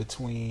tension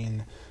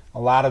between a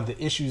lot of the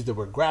issues that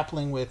we're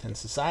grappling with in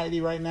society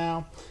right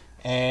now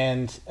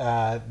and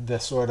the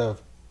sort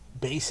of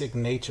basic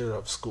nature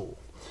of school.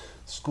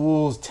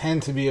 Schools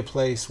tend to be a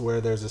place where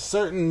there's a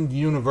certain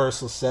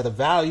universal set of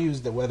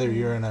values that whether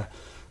you're in a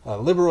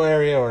liberal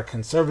area or a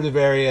conservative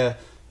area,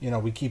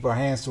 we keep our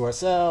hands to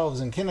ourselves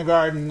in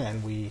kindergarten,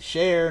 and we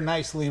share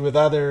nicely with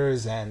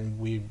others, and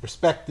we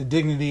respect the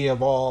dignity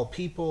of all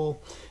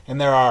people. And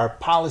there are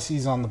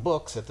policies on the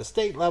books at the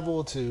state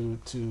level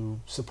to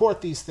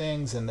support these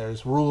things, and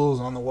there's rules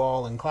on the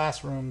wall in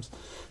classrooms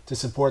to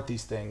support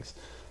these things.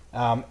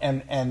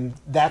 And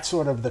that's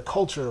sort of the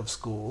culture of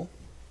school.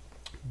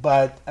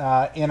 But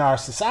in our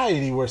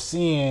society, we're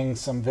seeing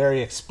some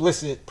very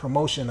explicit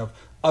promotion of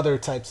other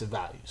types of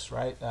values,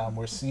 right?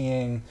 We're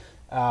seeing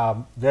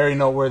very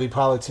noteworthy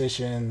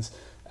politicians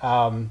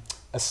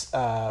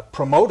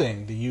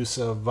promoting the use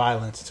of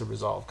violence to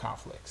resolve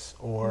conflicts,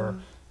 or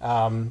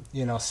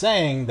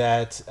saying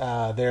that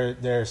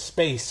there's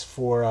space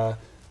for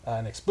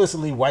an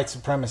explicitly white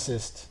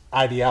supremacist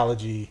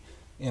ideology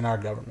in our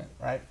government,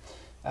 right?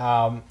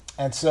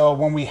 And so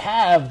when we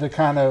have the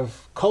kind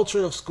of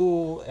culture of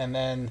school and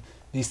then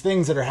these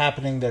things that are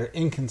happening that are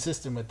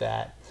inconsistent with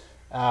that,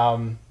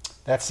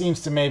 that seems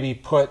to maybe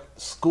put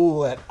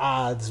school at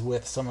odds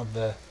with some of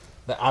the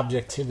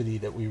objectivity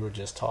that we were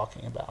just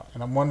talking about.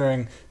 And I'm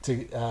wondering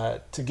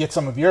to get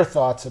some of your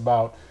thoughts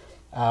about,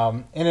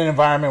 in an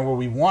environment where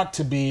we want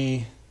to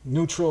be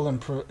neutral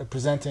and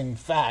presenting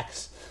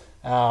facts,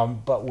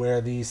 but where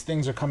these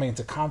things are coming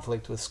into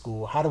conflict with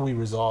school, how do we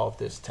resolve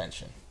this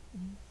tension?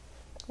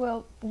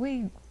 Well,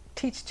 we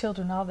teach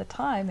children all the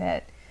time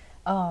that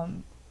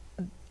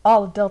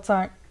all adults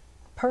aren't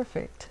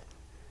perfect.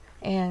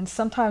 And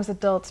sometimes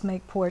adults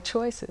make poor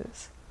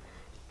choices,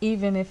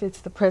 even if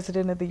it's the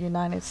President of the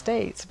United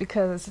States,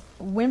 because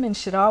women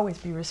should always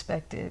be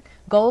respected.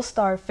 Gold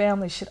Star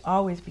families should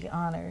always be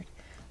honored.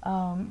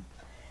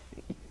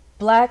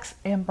 Blacks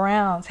and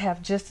browns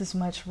have just as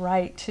much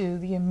right to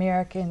the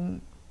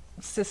American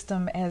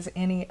system as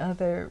any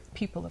other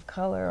people of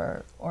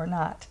color or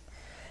not.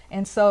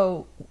 And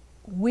so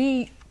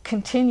we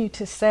continue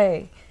to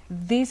say,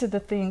 these are the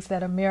things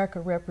that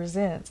America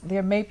represents.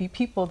 There may be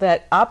people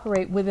that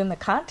operate within the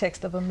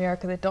context of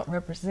America that don't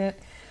represent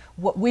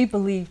what we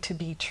believe to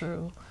be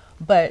true,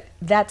 but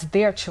that's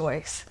their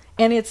choice.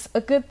 And it's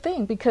a good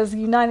thing, because the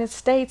United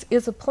States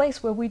is a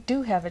place where we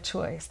do have a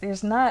choice.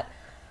 There's not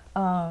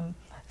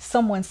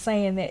someone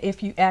saying that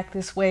if you act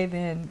this way,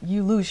 then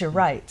you lose your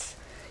rights.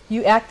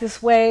 You act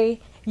this way,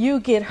 you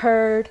get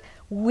heard,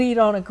 we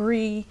don't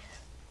agree,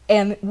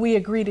 and we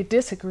agree to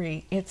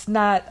disagree. It's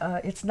not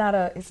a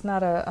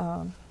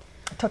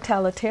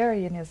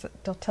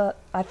totalitarianism.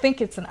 I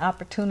think it's an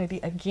opportunity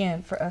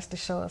again for us to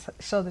show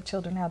the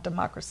children how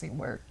democracy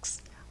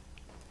works.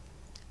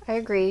 I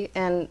agree,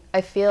 and I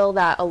feel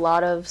that a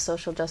lot of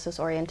social justice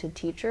oriented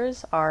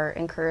teachers are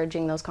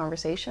encouraging those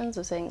conversations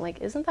of saying,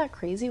 like, isn't that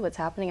crazy what's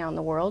happening out in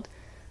the world,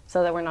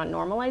 so that we're not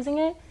normalizing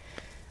it.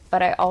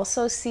 But I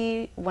also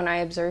see, when I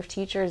observe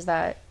teachers,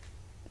 that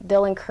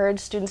they'll encourage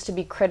students to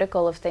be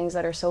critical of things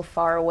that are so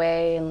far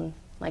away and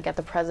like at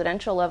the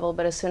presidential level,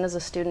 but as soon as a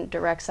student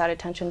directs that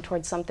attention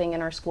towards something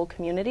in our school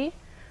community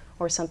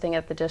or something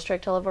at the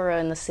district level or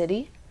in the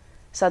city,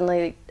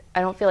 suddenly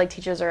I don't feel like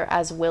teachers are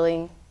as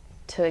willing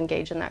to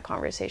engage in that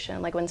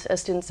conversation. Like when a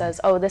student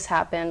says, oh, this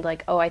happened,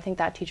 like, oh, I think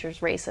that teacher's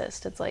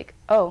racist. It's like,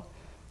 oh,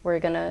 we're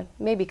gonna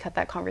maybe cut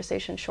that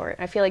conversation short.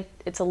 I feel like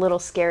it's a little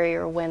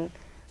scarier when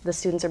the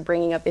students are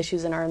bringing up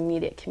issues in our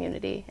immediate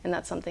community, and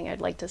that's something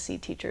I'd like to see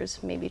teachers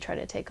maybe try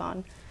to take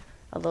on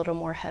a little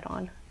more head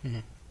on. Mm-hmm.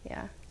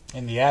 Yeah.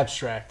 In the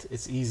abstract,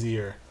 it's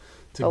easier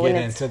to get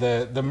into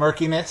the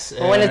murkiness.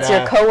 When it's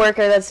your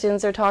coworker that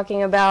students are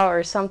talking about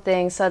or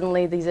something,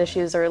 suddenly these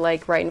issues are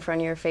like right in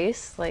front of your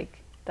face. Like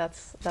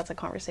that's a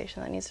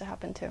conversation that needs to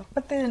happen too.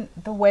 But then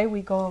the way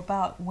we go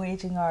about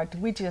waging do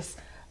we just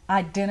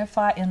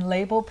identify and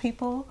label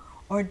people,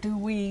 or do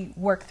we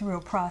work through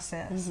a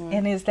process? Mm-hmm.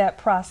 And is that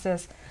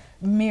process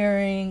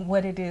mirroring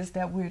what it is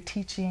that we're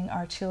teaching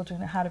our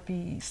children, how to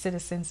be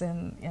citizens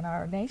in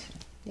our nation?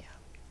 Yeah.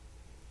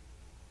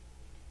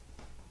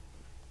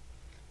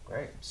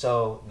 Great.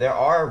 So there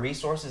are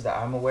resources that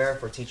I'm aware of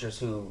for teachers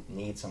who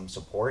need some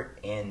support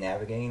in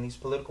navigating these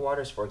political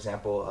waters. For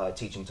example,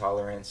 teaching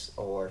tolerance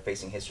or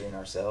facing history in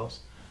ourselves.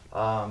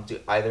 Do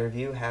either of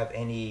you have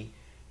any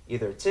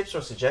either tips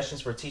or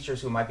suggestions for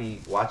teachers who might be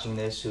watching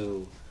this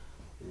who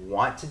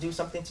want to do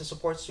something to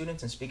support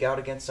students and speak out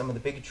against some of the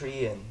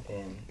bigotry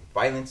and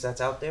violence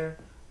that's out there,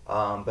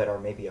 but are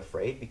maybe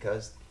afraid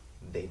because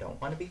they don't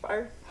want to be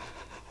fired?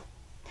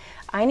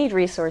 I need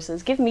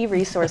resources. Give me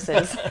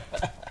resources.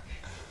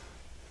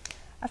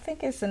 I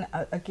think it's an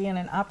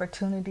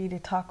opportunity to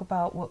talk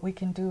about what we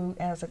can do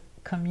as a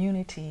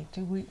community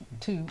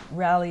to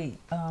rally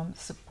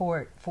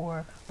support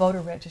for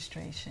voter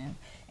registration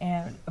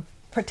and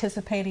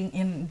participating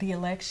in the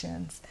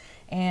elections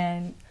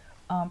and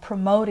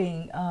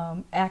promoting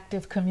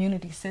active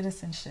community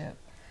citizenship,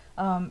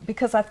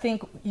 because I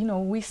think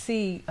we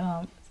see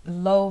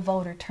low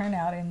voter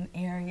turnout in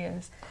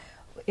areas.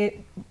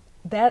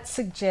 That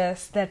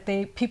suggests that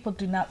people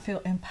do not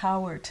feel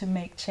empowered to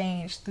make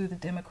change through the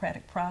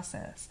democratic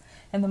process.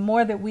 And the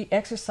more that we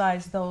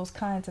exercise those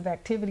kinds of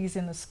activities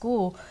in the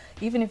school,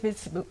 even if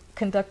it's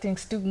conducting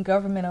student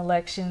government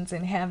elections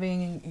and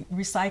having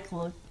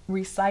recycling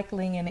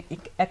recycling and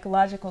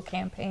ecological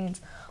campaigns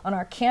on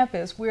our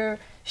campus, we're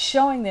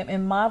showing them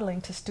and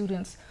modeling to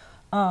students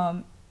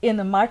in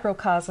the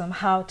microcosm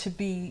how to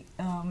be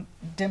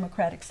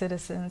democratic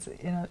citizens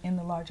in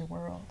the larger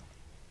world.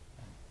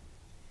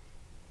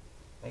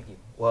 Thank you.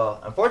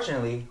 Well,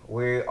 unfortunately,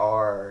 we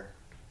are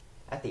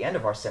at the end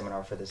of our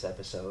seminar for this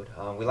episode.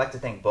 We'd like to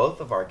thank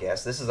both of our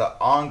guests. This is an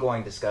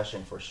ongoing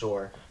discussion for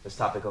sure, this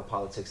topic of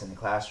politics in the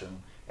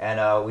classroom.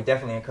 And we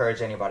definitely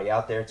encourage anybody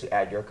out there to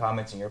add your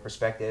comments and your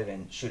perspective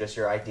and shoot us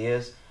your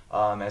ideas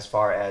as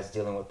far as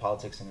dealing with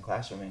politics in the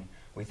classroom. And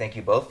we thank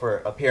you both for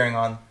appearing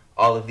on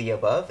all of the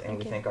above, and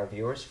we thank our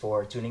viewers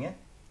for tuning in.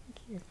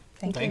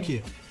 Thank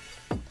you.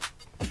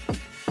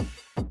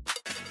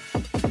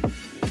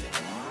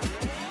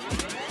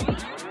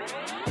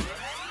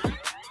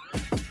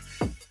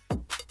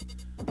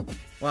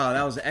 Wow,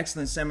 that was an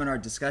excellent seminar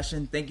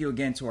discussion. Thank you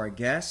again to our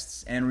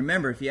guests. And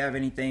remember, if you have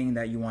anything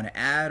that you want to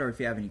add, or if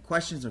you have any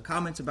questions or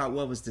comments about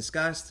what was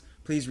discussed,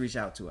 please reach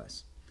out to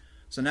us.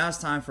 So now it's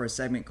time for a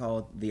segment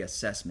called The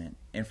Assessment.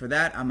 And for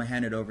that, I'm going to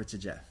hand it over to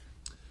Jeff.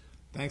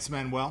 Thanks,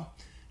 Manuel.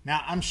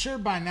 Now, I'm sure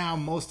by now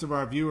most of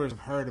our viewers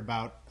have heard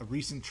about a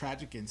recent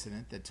tragic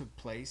incident that took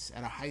place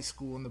at a high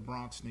school in the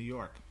Bronx, New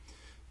York.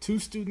 2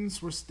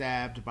 students were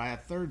stabbed by a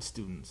third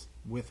student,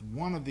 with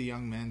one of the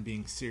young men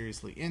being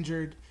seriously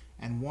injured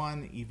and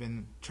one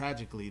even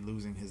tragically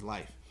losing his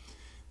life.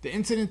 The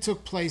incident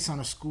took place on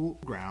a school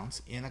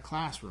grounds in a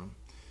classroom.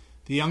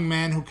 The young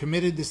man who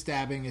committed the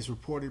stabbing is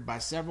reported by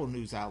several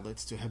news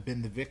outlets to have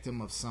been the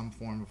victim of some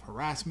form of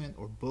harassment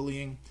or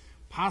bullying,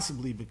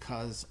 possibly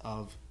because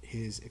of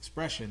his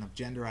expression of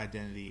gender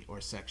identity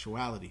or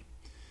sexuality.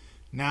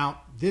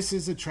 Now, this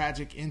is a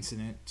tragic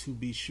incident, to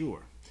be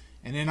sure,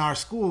 and in our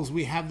schools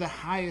we have the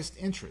highest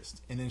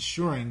interest in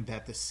ensuring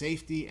that the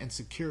safety and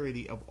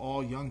security of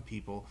all young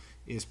people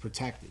is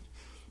protected.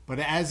 But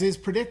as is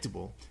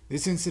predictable,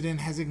 this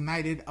incident has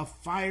ignited a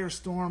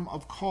firestorm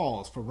of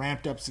calls for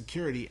ramped up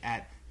security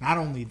at not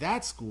only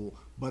that school,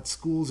 but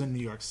schools in New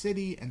York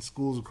City and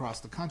schools across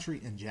the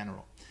country in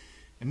general.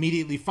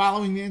 Immediately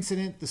following the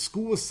incident, the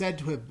school was said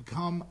to have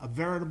become a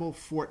veritable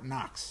Fort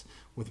Knox,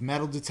 with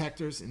metal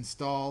detectors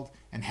installed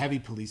and heavy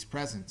police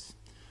presence.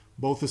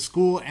 Both the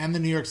school and the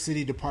New York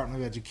City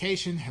Department of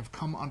Education have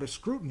come under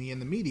scrutiny in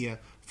the media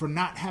for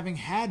not having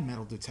had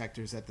metal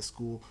detectors at the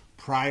school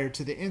prior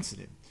to the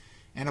incident.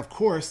 And of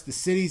course, the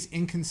city's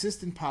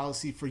inconsistent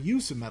policy for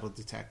use of metal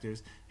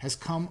detectors has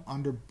come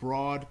under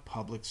broad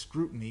public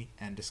scrutiny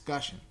and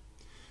discussion.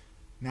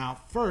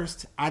 Now,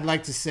 first, I'd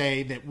like to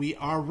say that we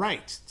are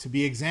right to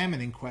be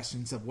examining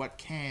questions of what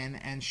can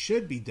and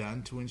should be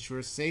done to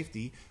ensure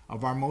safety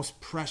of our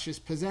most precious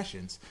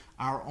possessions,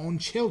 our own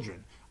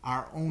children,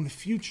 our own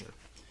future.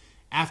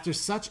 After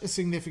such a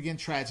significant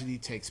tragedy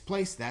takes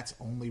place, that's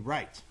only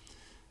right.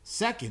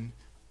 Second,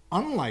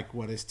 unlike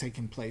what has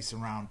taken place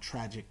around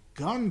tragic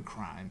gun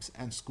crimes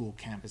and school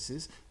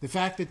campuses, the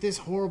fact that this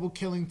horrible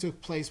killing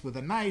took place with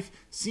a knife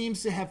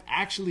seems to have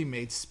actually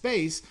made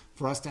space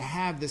for us to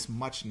have this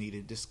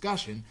much-needed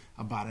discussion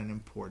about an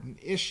important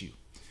issue.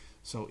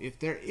 So if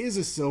there is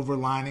a silver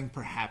lining,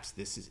 perhaps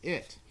this is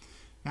it.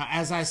 Now,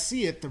 as I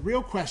see it, the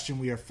real question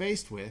we are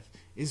faced with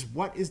is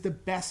what is the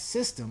best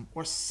system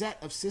or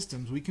set of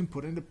systems we can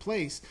put into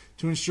place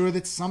to ensure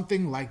that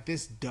something like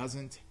this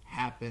doesn't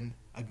happen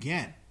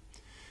again.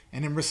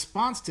 And in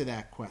response to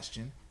that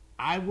question,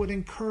 I would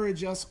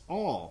encourage us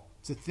all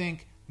to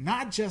think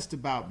not just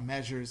about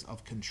measures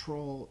of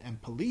control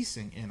and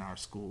policing in our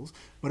schools,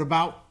 but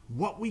about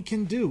what we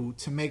can do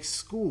to make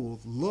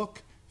schools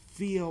look,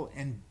 feel,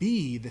 and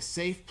be the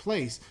safe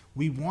place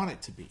we want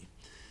it to be.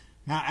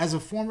 Now, as a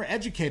former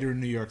educator in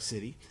New York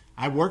City,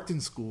 I worked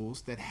in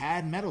schools that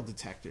had metal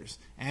detectors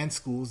and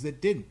schools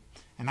that didn't.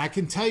 And I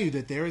can tell you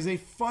that there is a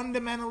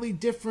fundamentally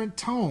different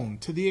tone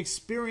to the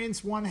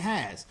experience one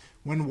has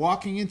when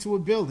walking into a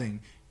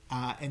building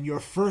and your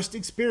first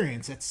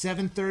experience at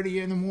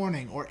 7:30 in the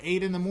morning or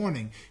 8 in the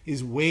morning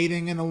is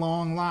waiting in a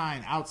long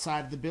line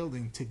outside the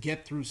building to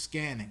get through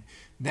scanning,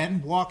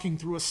 then walking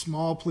through a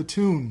small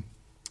platoon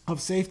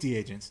of safety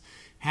agents,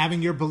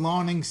 having your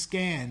belongings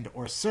scanned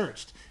or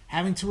searched,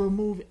 having to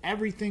remove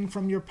everything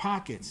from your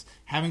pockets,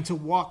 having to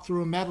walk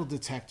through a metal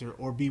detector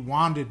or be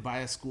wanded by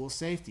a school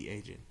safety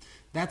agent.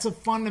 That's a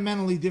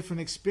fundamentally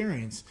different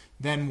experience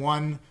than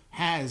one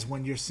has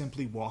when you're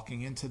simply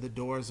walking into the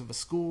doors of a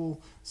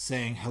school,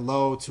 saying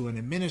hello to an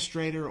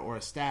administrator or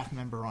a staff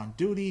member on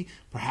duty,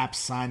 perhaps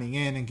signing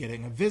in and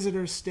getting a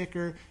visitor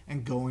sticker,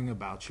 and going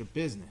about your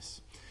business.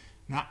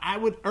 Now, I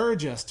would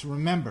urge us to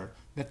remember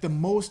that the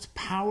most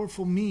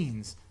powerful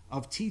means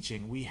of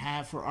teaching we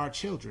have for our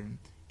children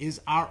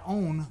is our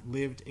own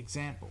lived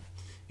example.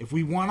 If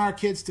we want our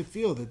kids to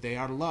feel that they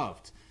are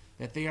loved,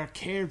 that they are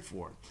cared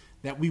for,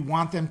 that we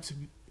want them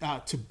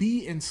to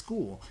be in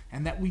school,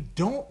 and that we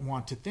don't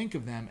want to think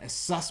of them as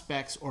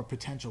suspects or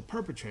potential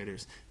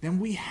perpetrators, then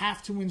we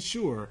have to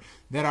ensure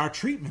that our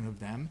treatment of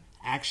them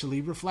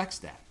actually reflects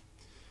that.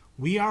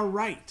 We are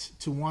right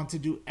to want to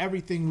do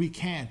everything we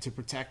can to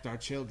protect our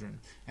children,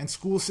 and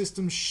school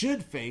systems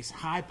should face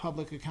high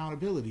public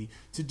accountability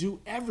to do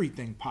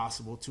everything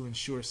possible to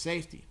ensure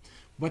safety.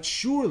 But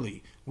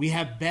surely we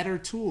have better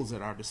tools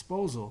at our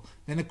disposal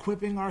than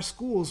equipping our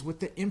schools with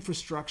the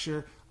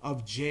infrastructure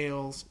of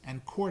jails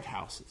and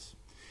courthouses.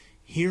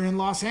 Here in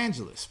Los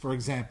Angeles, for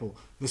example,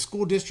 the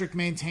school district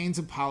maintains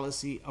a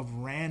policy of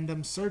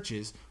random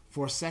searches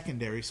for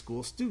secondary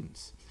school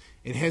students.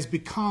 It has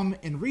become,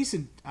 in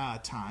recent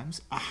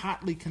times, a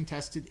hotly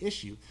contested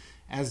issue,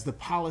 as the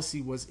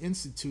policy was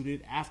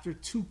instituted after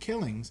 2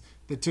 killings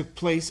that took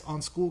place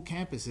on school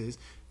campuses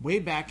way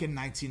back in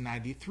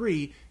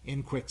 1993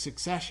 in quick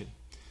succession.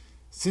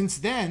 Since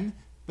then,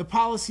 the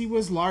policy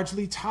was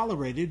largely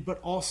tolerated but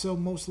also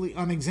mostly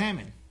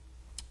unexamined.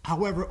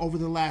 However, over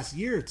the last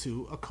year or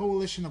two, a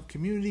coalition of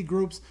community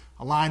groups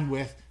aligned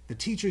with the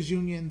Teachers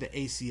Union, the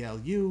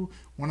ACLU,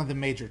 one of the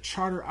major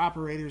charter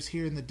operators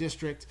here in the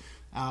district,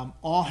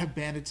 all have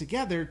banded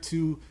together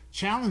to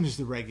challenge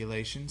the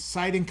regulation,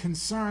 citing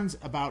concerns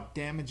about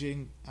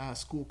damaging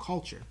school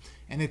culture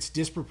and its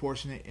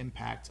disproportionate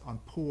impact on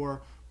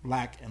poor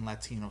Black and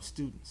Latino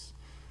students.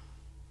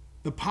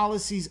 The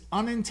policy's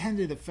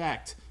unintended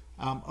effect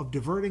of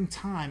diverting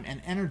time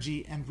and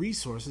energy and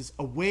resources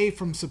away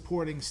from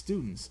supporting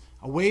students,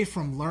 away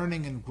from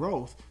learning and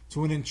growth,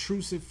 to an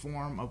intrusive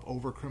form of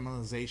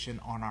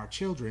overcriminalization on our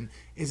children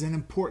is an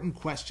important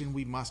question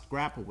we must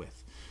grapple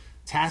with.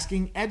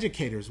 Tasking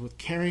educators with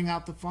carrying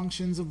out the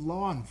functions of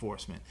law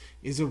enforcement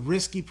is a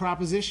risky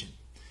proposition.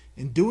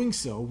 In doing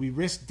so, we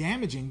risk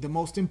damaging the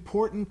most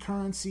important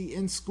currency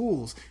in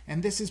schools,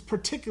 and this is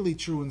particularly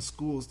true in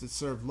schools that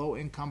serve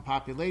low-income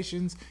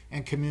populations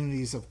and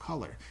communities of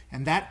color,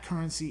 and that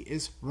currency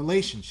is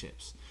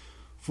relationships.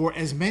 For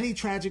as many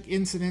tragic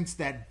incidents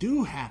that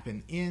do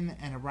happen in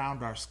and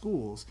around our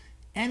schools,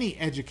 any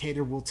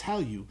educator will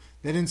tell you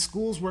that in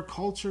schools where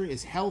culture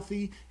is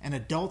healthy and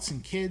adults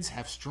and kids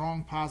have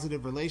strong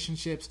positive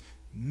relationships,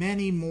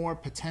 many more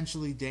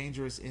potentially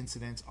dangerous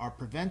incidents are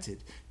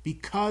prevented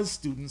because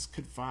students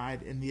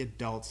confide in the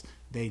adults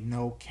they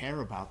know care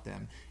about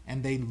them,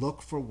 and they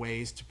look for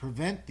ways to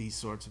prevent these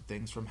sorts of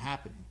things from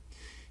happening.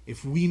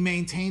 If we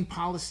maintain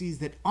policies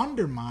that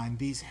undermine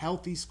these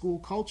healthy school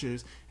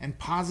cultures and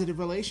positive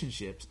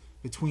relationships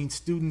between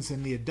students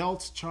and the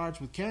adults charged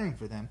with caring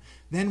for them,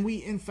 then we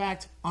in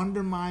fact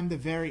undermine the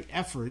very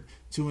effort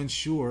to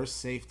ensure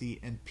safety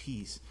and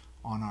peace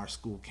on our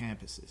school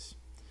campuses.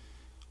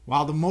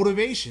 While the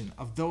motivation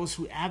of those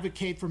who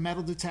advocate for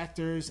metal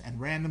detectors and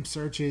random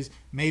searches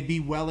may be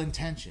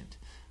well-intentioned,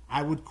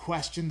 I would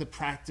question the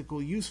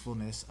practical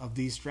usefulness of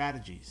these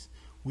strategies.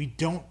 We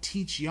don't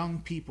teach young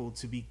people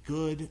to be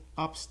good,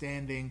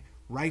 upstanding,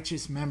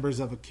 righteous members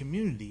of a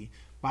community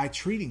by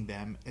treating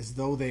them as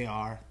though they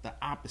are the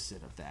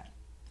opposite of that.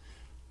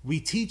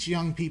 We teach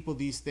young people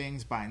these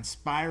things by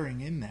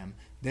inspiring in them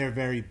their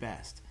very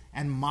best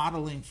and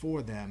modeling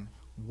for them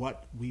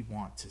what we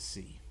want to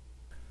see.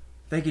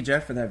 Thank you,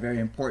 Jeff, for that very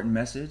important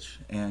message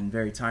and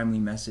very timely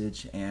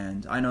message.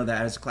 And I know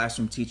that as a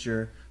classroom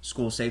teacher,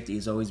 school safety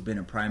has always been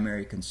a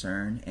primary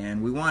concern.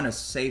 And we want a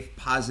safe,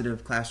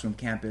 positive classroom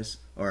campus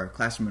or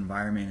classroom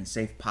environment and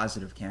safe,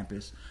 positive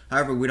campus.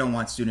 However, we don't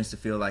want students to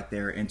feel like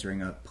they're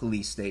entering a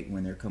police state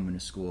when they're coming to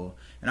school.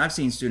 And I've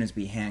seen students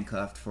be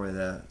handcuffed for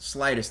the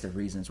slightest of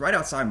reasons right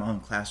outside my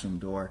own classroom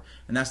door.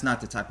 And that's not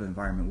the type of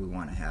environment we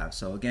want to have.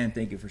 So again,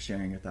 thank you for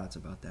sharing your thoughts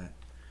about that.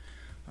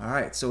 All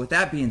right, so with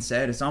that being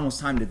said, it's almost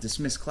time to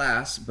dismiss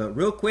class, but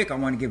real quick, I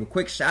want to give a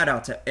quick shout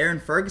out to Aaron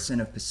Ferguson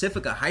of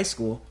Pacifica High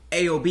School,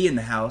 AOB in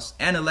the house,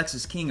 and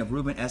Alexis King of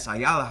Ruben S.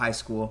 Ayala High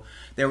School.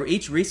 They were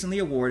each recently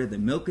awarded the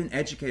Milken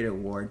Educator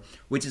Award,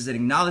 which is an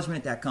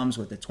acknowledgement that comes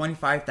with a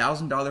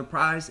 $25,000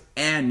 prize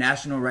and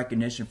national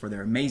recognition for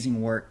their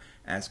amazing work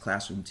as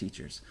classroom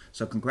teachers.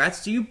 So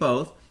congrats to you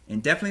both,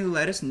 and definitely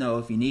let us know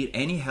if you need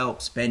any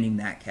help spending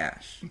that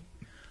cash.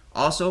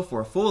 Also,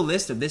 for a full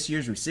list of this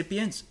year's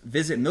recipients,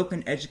 visit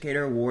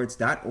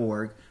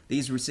milkeneducatorawards.org.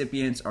 These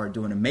recipients are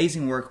doing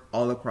amazing work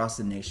all across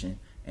the nation,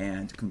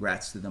 and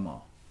congrats to them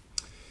all.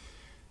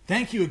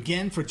 Thank you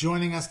again for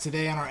joining us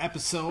today on our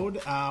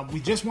episode. We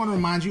just want to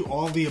remind you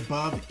all the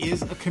above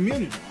is a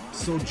community,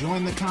 so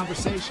join the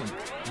conversation.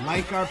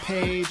 Like our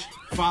page,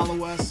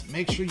 follow us,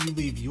 make sure you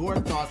leave your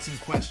thoughts and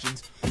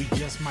questions. We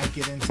just might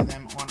get into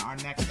them on our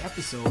next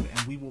episode, and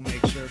we will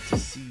make sure to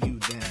see you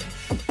then.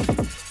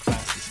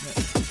 Class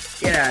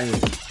dismissed. Get out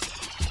of here.